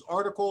Putin's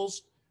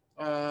articles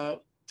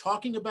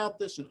talking about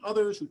this, and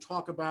others who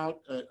talk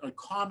about a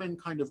common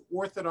kind of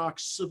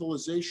orthodox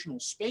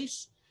civilizational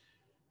space,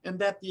 and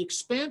that the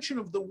expansion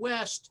of the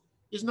West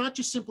is not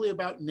just simply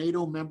about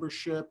NATO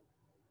membership,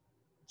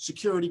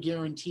 security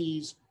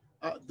guarantees,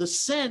 the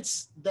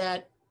sense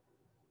that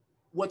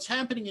what's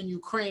happening in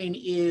Ukraine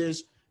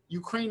is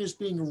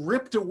being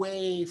ripped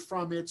away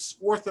from its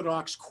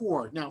orthodox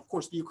core. Now, of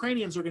course, the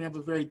Ukrainians are going to have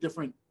a very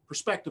different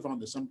perspective on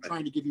this. I'm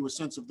trying to give you a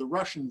sense of the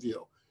Russian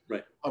view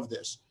of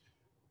this.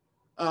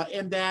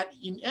 And that,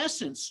 in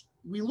essence,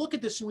 we look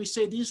at this and we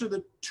say these are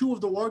the two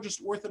of the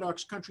largest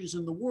Orthodox countries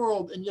in the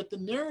world, and yet the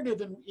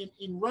narrative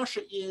in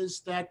Russia is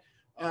that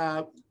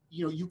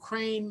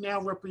Ukraine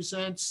now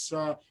represents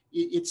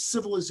its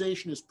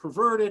civilization is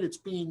perverted. It's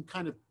being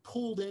kind of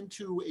pulled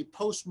into a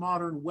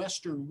postmodern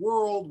Western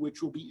world,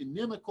 which will be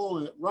inimical,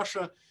 and that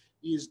Russia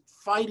is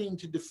fighting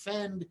to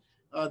defend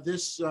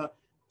this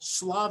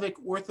Slavic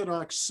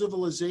Orthodox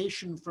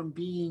civilization from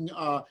being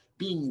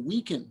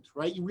weakened.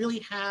 Right? You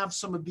really have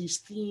some of these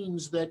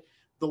themes that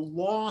the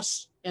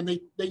loss, and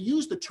they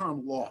use the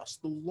term loss.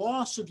 The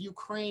loss of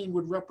Ukraine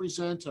would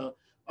represent a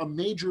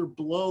major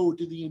blow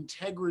to the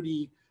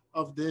integrity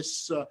of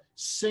this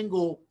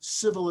single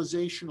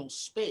civilizational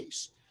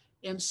space.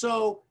 And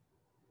so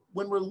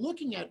when we're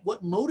looking at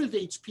what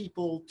motivates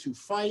people to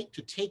fight,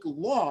 to take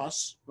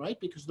loss, right?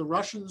 Because the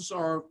Russians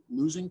are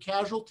losing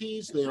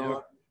casualties,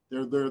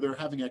 they're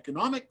having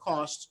economic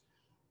costs.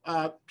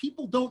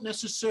 People don't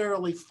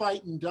necessarily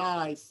fight and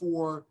die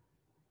for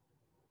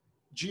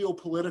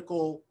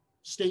geopolitical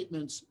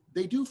statements.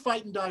 They do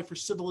fight and die for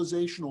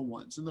civilizational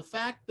ones. And the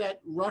fact that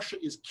Russia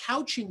is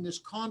couching this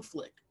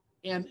conflict,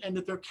 and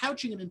that they're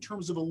couching it in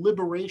terms of a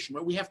liberation,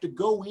 right? We have to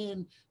go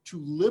in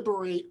to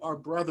liberate our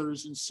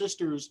brothers and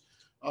sisters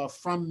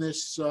from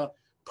this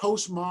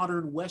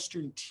postmodern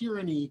Western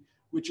tyranny,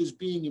 which is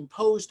being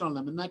imposed on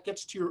them. And that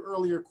gets to your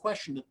earlier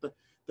question,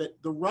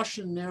 that the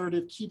Russian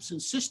narrative keeps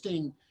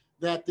insisting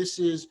that this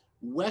is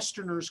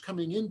Westerners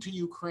coming into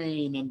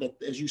Ukraine, and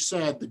that, as you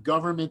said, the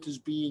government is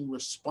being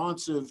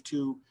responsive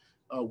to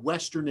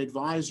Western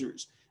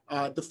advisors.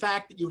 The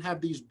fact that you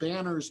have these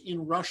banners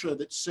in Russia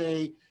that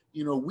say,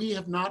 we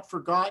have not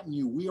forgotten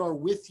you. We are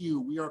with you.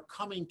 We are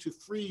coming to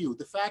free you.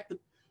 The fact that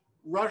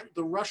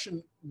the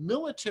Russian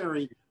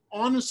military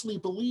honestly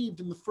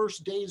believed in the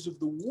first days of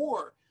the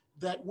war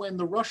that when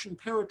the Russian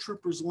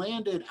paratroopers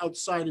landed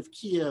outside of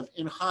Kiev,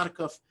 in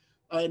Kharkov,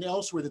 and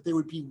elsewhere, that they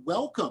would be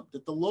welcomed,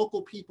 that the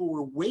local people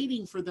were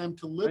waiting for them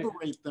to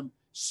liberate them,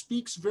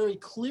 speaks very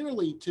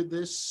clearly to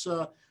this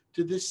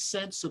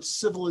sense of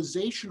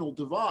civilizational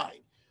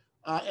divide.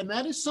 And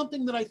that is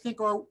something that I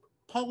think our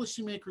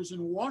policymakers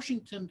in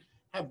Washington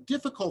have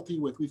difficulty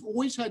with. We've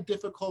always had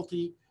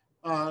difficulty,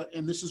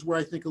 and this is where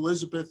I think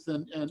Elizabeth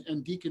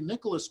and Deacon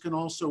Nikolas can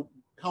also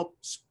help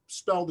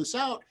spell this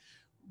out.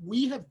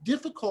 We have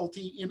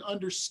difficulty in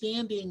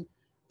understanding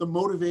the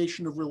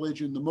motivation of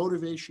religion, the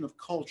motivation of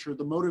culture,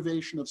 the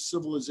motivation of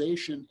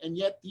civilization, and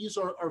yet these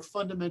are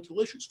fundamental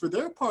issues. For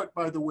their part,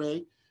 by the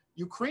way,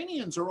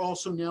 Ukrainians are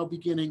also now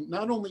beginning,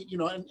 not only,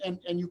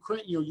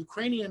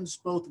 Ukrainians,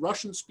 both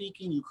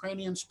Russian-speaking,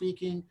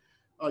 Ukrainian-speaking,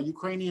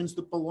 Ukrainians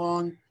that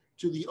belong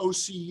to the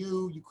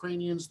OCU,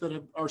 Ukrainians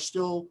that are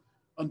still,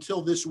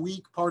 until this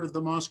week, part of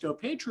the Moscow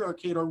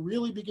Patriarchate, are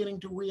really beginning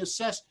to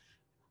reassess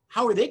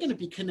how are they going to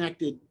be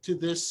connected to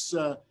this,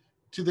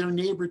 to their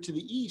neighbor to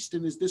the east,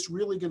 and is this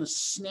really going to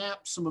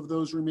snap some of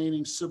those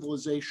remaining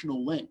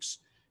civilizational links?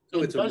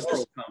 So it's a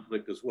moral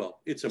conflict as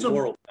well. It's a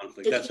moral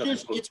conflict.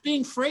 It's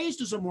being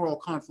phrased as a moral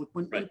conflict.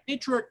 When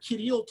Patriarch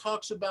Kirill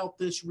talks about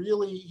this,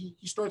 really,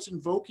 he starts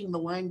invoking the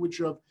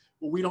language of,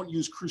 well, we don't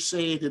use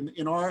crusade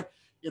in our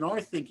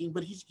thinking,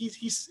 but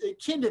he's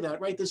akin to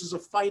that, right? This is a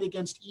fight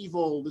against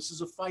evil. This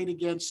is a fight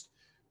against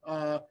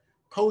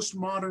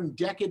postmodern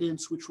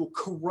decadence, which will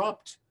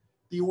corrupt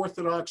the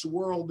Orthodox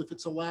world if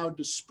it's allowed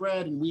to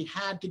spread, and we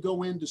had to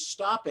go in to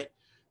stop it.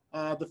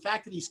 The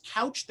fact that he's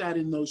couched that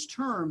in those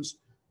terms,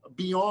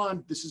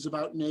 beyond this is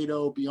about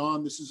NATO,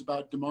 beyond this is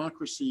about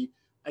democracy,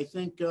 I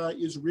think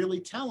is really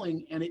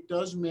telling, and it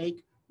does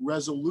make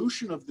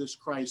resolution of this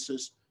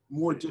crisis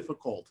more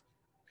difficult.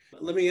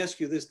 Let me ask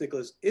you this,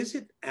 Nikolas. Is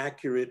it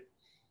accurate,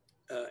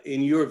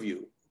 in your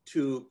view,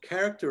 to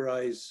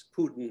characterize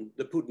Putin,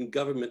 the Putin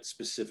government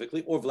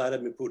specifically, or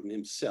Vladimir Putin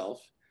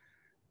himself,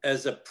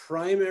 as a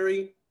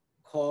primary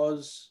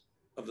cause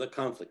of the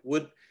conflict?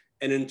 Would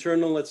an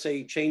internal, let's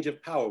say, change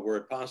of power, were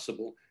it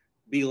possible,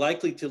 be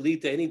likely to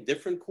lead to any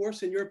different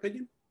course, in your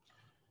opinion?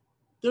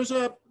 There's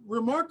a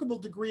remarkable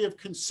degree of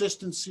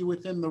consistency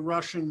within the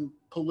Russian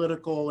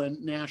political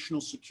and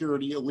national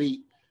security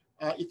elite.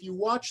 If you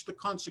watch the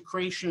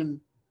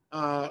consecration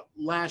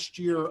last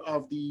year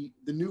of the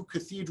new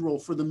cathedral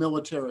for the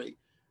military,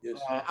 yes,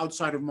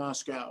 outside of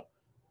Moscow,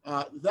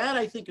 that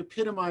I think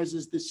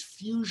epitomizes this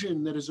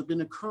fusion that has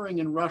been occurring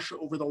in Russia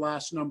over the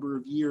last number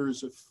of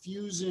years, of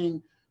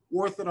fusing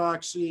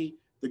orthodoxy,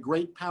 the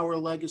great power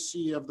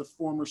legacy of the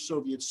former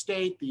Soviet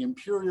state, the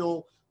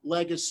imperial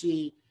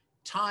legacy,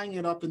 tying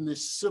it up in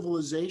this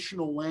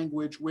civilizational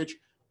language, which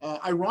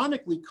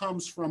ironically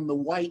comes from the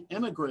white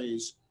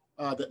emigres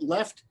that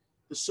left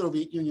the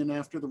Soviet Union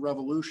after the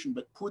revolution.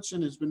 But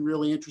Putin has been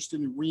really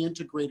interested in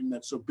reintegrating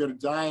that. So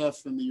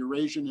Berdayev and the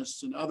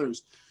Eurasianists and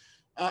others.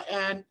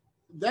 And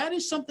that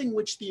is something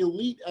which the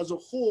elite as a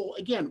whole,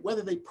 again,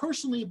 whether they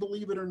personally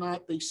believe it or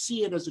not, they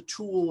see it as a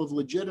tool of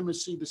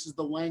legitimacy. This is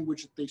the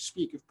language that they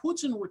speak. If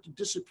Putin were to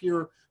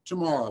disappear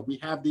tomorrow, we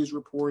have these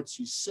reports,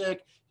 he's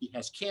sick, he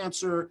has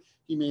cancer,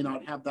 he may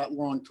not have that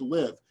long to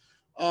live.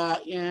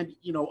 And,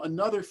 you know,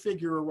 another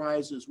figure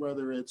arises,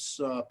 whether it's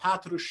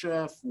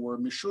Patrushev or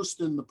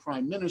Mishustin, the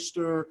prime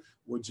minister,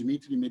 or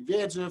Dmitry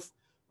Medvedev,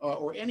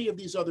 or any of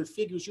these other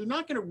figures. You're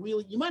not going to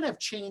really, you might have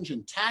change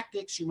in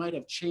tactics, you might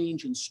have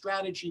change in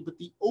strategy, but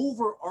the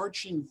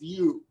overarching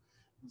view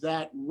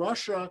that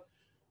Russia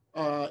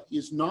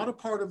is not a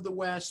part of the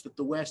West, that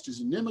the West is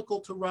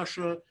inimical to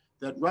Russia,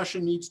 that Russia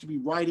needs to be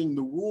writing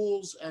the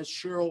rules, as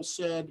Sharyl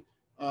said,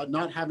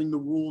 not having the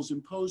rules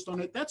imposed on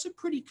it. That's a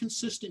pretty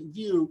consistent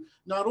view,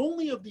 not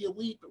only of the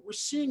elite, but we're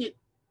seeing it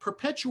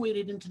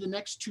perpetuated into the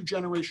next two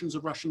generations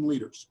of Russian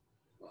leaders,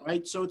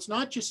 right? So it's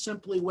not just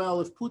simply,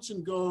 well, if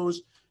Putin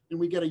goes and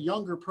we get a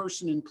younger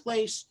person in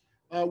place,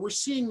 we're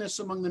seeing this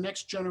among the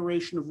next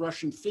generation of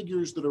Russian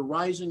figures that are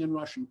rising in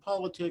Russian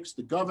politics,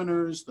 the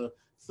governors, the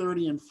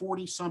 30 and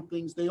 40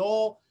 somethings, they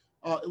all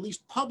at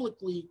least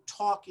publicly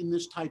talk in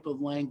this type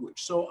of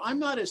language. So I'm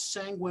not as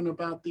sanguine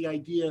about the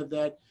idea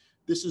that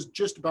this is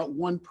just about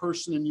one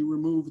person and you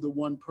remove the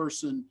one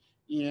person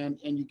and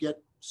you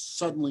get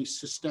suddenly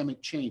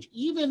systemic change.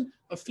 Even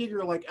a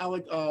figure like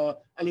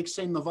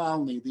Alexei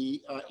Navalny,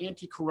 the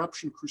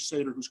anti-corruption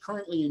crusader who's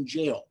currently in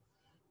jail,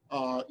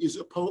 is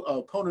an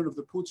opponent of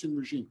the Putin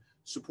regime,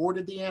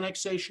 supported the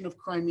annexation of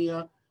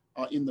Crimea,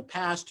 in the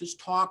past has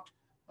talked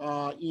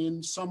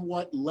in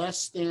somewhat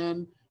less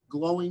than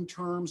glowing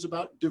terms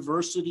about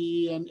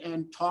diversity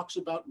and talks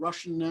about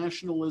Russian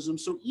nationalism.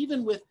 So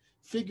even with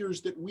figures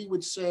that we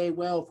would say,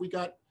 well, if we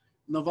got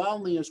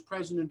Navalny as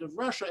president of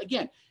Russia,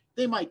 again,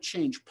 they might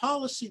change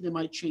policy, they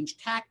might change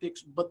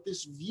tactics, but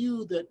this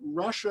view that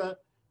Russia,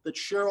 that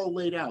Sharyl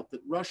laid out,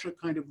 that Russia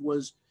kind of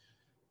was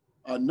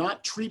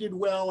not treated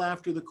well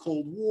after the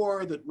Cold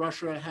War, that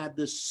Russia had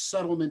this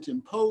settlement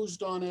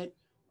imposed on it,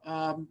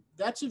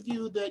 that's a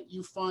view that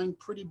you find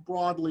pretty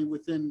broadly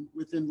within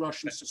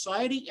Russian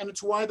society. And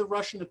it's why the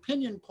Russian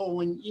opinion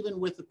polling, even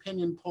with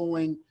opinion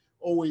polling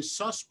always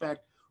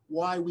suspect,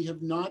 why we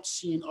have not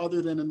seen,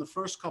 other than in the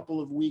first couple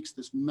of weeks,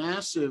 this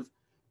massive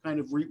kind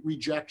of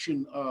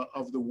rejection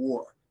of the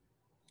war.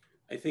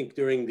 I think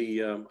during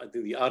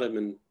the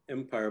Ottoman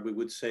Empire, we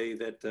would say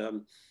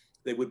that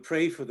they would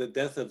pray for the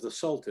death of the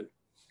Sultan,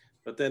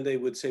 but then they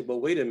would say,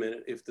 well, wait a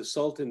minute, if the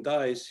Sultan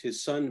dies,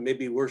 his son may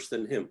be worse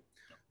than him.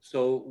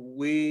 So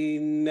we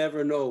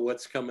never know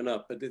what's coming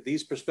up, but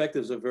these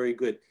perspectives are very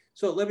good.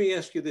 So let me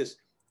ask you this,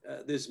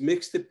 there's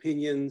mixed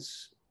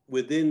opinions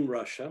within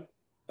Russia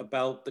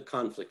about the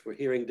conflict. We're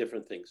hearing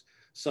different things.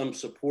 Some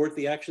support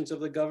the actions of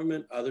the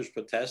government, others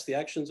protest the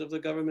actions of the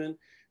government.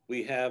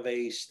 We have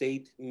a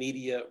state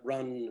media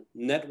run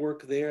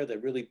network there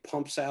that really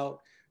pumps out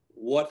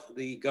what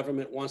the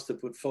government wants to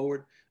put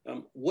forward.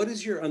 What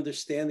is your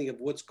understanding of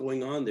what's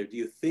going on there? Do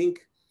you think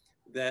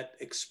that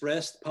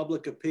expressed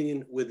public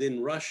opinion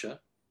within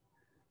Russia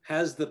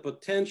has the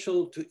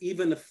potential to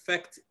even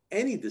affect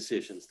any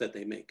decisions that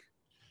they make?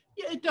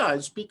 Yeah, it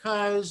does,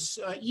 because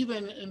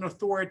even in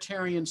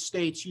authoritarian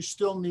states, you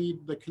still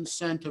need the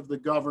consent of the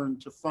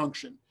governed to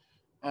function.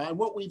 And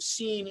what we've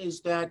seen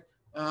is that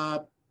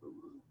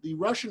the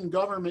Russian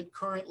government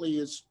currently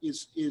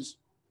is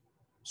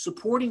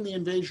supporting the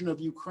invasion of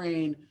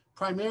Ukraine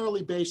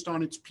primarily based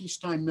on its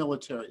peacetime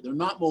military. They're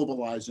not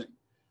mobilizing.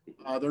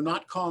 They're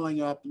not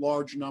calling up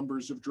large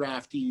numbers of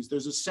draftees.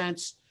 There's a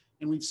sense,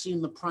 and we've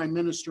seen the prime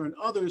minister and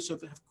others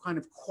have kind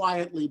of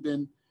quietly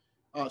been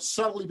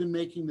subtly been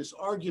making this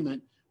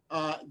argument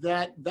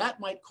that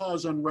might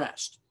cause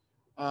unrest.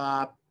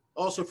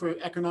 Also for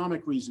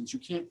economic reasons. You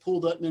can't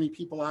pull that many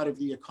people out of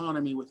the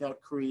economy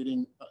without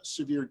creating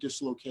severe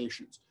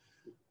dislocations.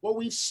 What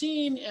we've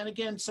seen, and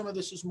again, some of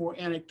this is more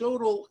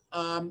anecdotal,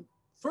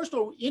 first of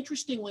all,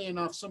 interestingly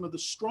enough, some of the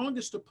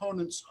strongest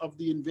opponents of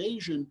the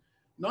invasion,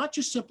 not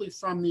just simply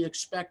from the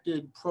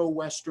expected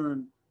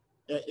pro-Western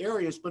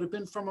areas, but have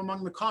been from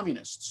among the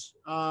communists.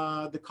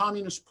 The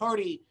Communist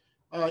Party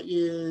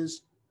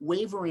is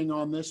wavering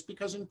on this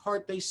because in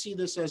part they see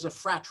this as a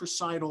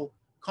fratricidal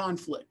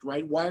conflict,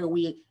 right? Why are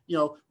we, we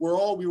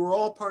were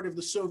all part of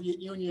the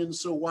Soviet Union,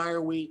 so why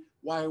are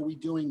we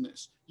doing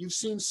this? You've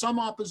seen some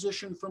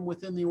opposition from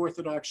within the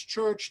Orthodox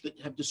Church that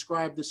have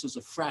described this as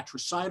a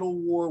fratricidal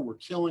war. We're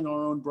killing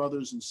our own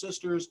brothers and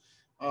sisters,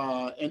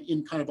 and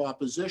in kind of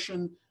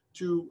opposition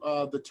to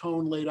the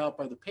tone laid out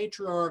by the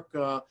Patriarch.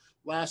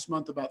 Last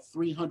month, about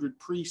 300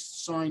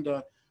 priests signed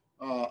a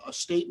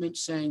statement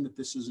saying that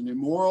this is an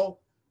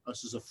immoral,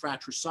 this is a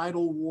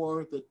fratricidal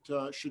war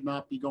that should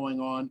not be going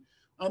on.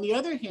 On the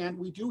other hand,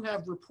 we do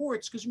have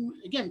reports, because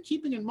again,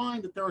 keeping in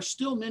mind that there are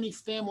still many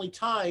family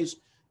ties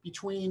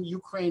between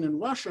Ukraine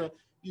and Russia,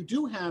 you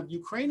do have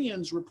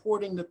Ukrainians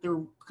reporting that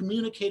they're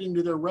communicating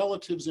to their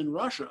relatives in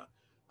Russia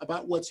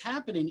about what's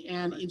happening.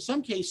 And in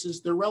some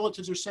cases, their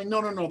relatives are saying,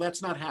 no, no, no,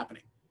 that's not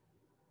happening.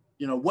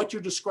 You know, what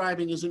you're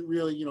describing isn't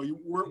really, you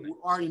know,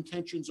 our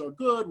intentions are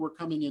good. We're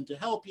coming in to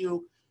help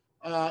you.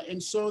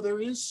 And so there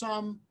is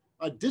some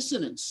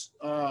dissonance,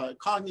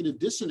 cognitive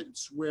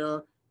dissonance,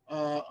 where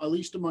at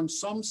least among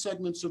some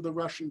segments of the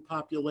Russian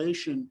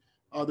population,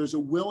 there's a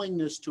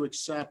willingness to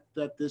accept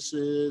that this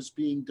is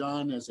being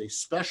done as a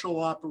special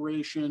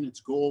operation. Its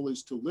goal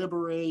is to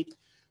liberate,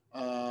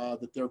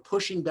 that they're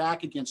pushing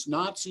back against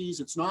Nazis.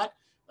 It's not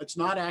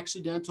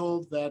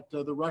accidental that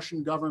the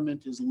Russian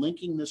government is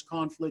linking this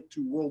conflict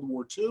to World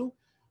War II,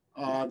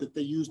 that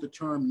they use the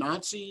term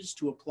Nazis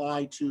to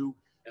apply to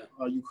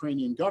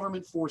Ukrainian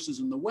government forces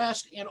in the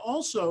West, and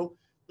also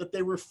that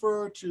they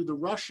refer to the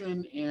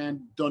Russian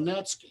and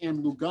Donetsk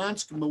and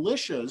Lugansk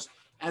militias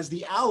as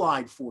the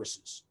Allied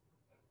forces.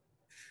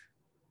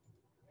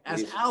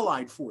 As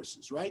Allied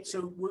forces, right?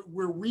 So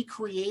we're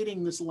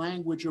recreating this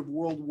language of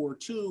World War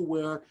II,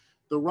 where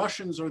the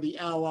Russians are the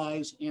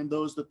Allies and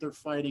those that they're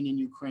fighting in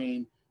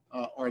Ukraine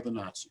are the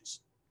Nazis.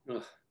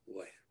 Oh,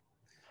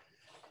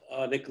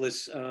 boy.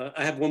 Nikolas,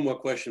 I have one more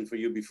question for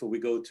you before we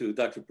go to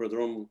Dr.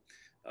 Prodromou.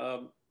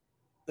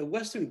 The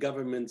Western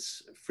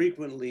governments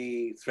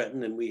frequently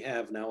threaten, and we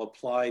have now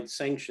applied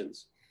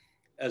sanctions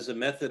as a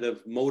method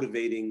of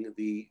motivating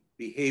the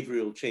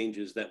behavioral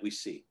changes that we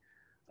see.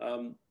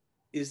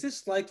 Is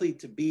this likely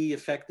to be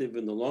effective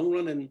in the long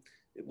run? And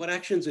what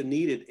actions are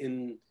needed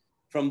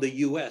from the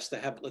US to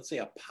have, let's say,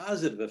 a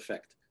positive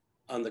effect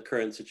on the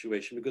current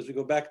situation? Because we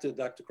go back to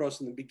Dr. Cross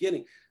in the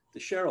beginning, to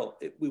Sharyl,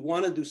 we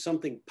want to do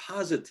something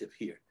positive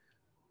here.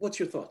 What's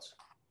your thoughts?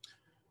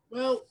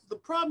 Well, the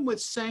problem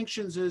with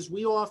sanctions is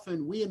we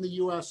in the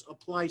US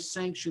apply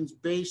sanctions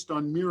based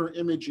on mirror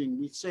imaging.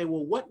 We say,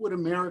 well, what would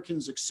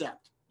Americans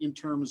accept in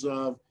terms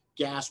of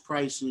gas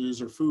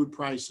prices or food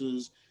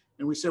prices?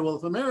 And we say, well,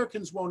 if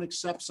Americans won't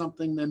accept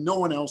something, then no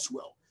one else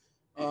will.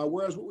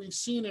 Whereas what we've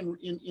seen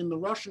in the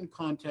Russian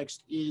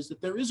context is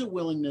that there is a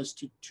willingness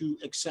to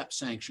accept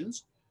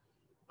sanctions.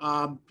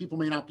 People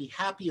may not be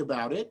happy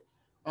about it,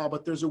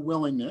 but there's a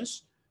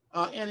willingness.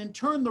 And in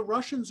turn, the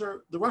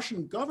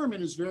Russian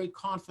government is very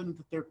confident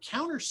that their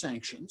counter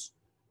sanctions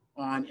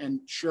on, and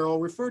Sharyl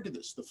referred to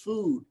this, the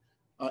food,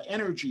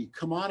 energy,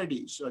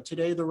 commodities.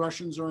 Today, the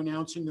Russians are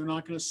announcing they're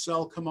not going to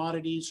sell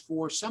commodities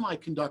for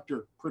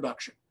semiconductor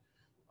production.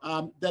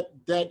 That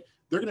they're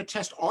going to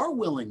test our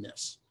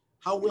willingness.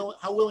 How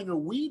willing are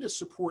we to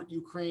support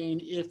Ukraine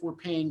if we're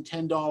paying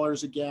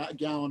 $10 a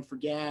gallon for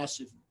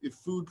gas, if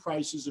food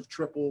prices have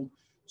tripled,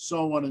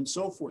 so on and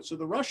so forth. So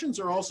the Russians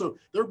are also,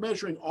 they're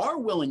measuring our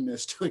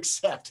willingness to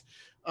accept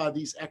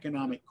these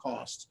economic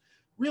costs.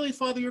 Really,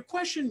 Father, your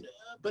question,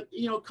 but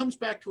it comes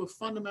back to a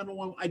fundamental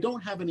one. I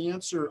don't have an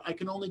answer. I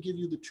can only give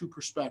you the two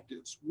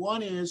perspectives.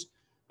 One is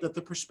that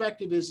the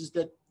perspective is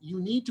that you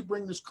need to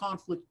bring this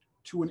conflict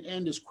to an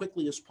end as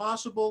quickly as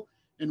possible.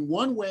 And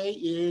one way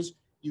is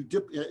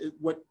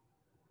what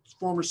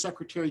former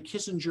Secretary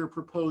Kissinger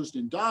proposed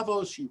in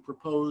Davos. You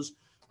propose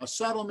a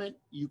settlement.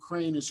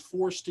 Ukraine is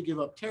forced to give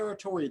up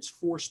territory. It's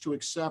forced to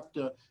accept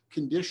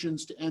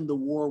conditions to end the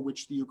war,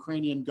 which the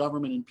Ukrainian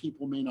government and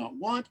people may not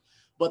want,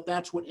 but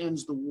that's what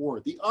ends the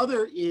war. The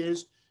other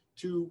is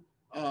to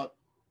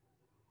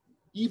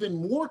even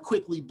more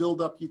quickly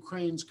build up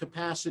Ukraine's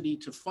capacity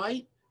to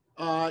fight,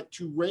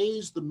 to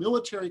raise the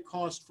military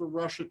cost for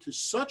Russia to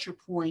such a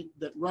point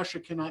that Russia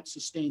cannot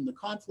sustain the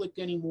conflict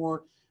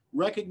anymore,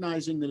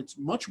 recognizing that it's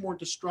much more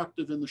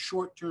destructive in the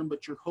short term,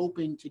 but you're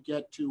hoping to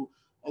get to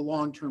a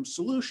long-term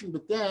solution.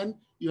 But then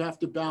you have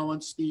to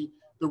balance the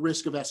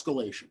risk of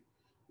escalation.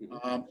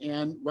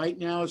 And right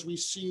now, as we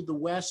see, the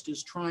West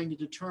is trying to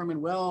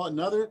determine, well,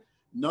 another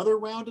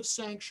round of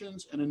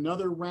sanctions and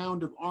another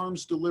round of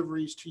arms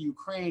deliveries to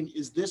Ukraine,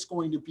 is this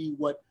going to be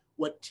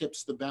what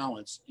tips the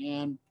balance?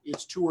 And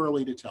it's too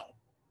early to tell.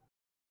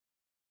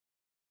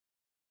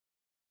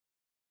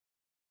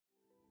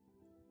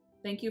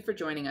 Thank you for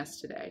joining us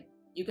today.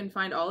 You can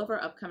find all of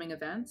our upcoming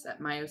events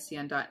at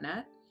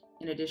myocn.net,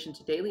 in addition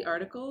to daily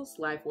articles,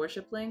 live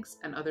worship links,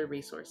 and other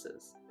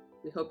resources.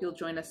 We hope you'll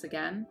join us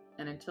again,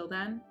 and until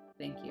then,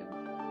 thank you.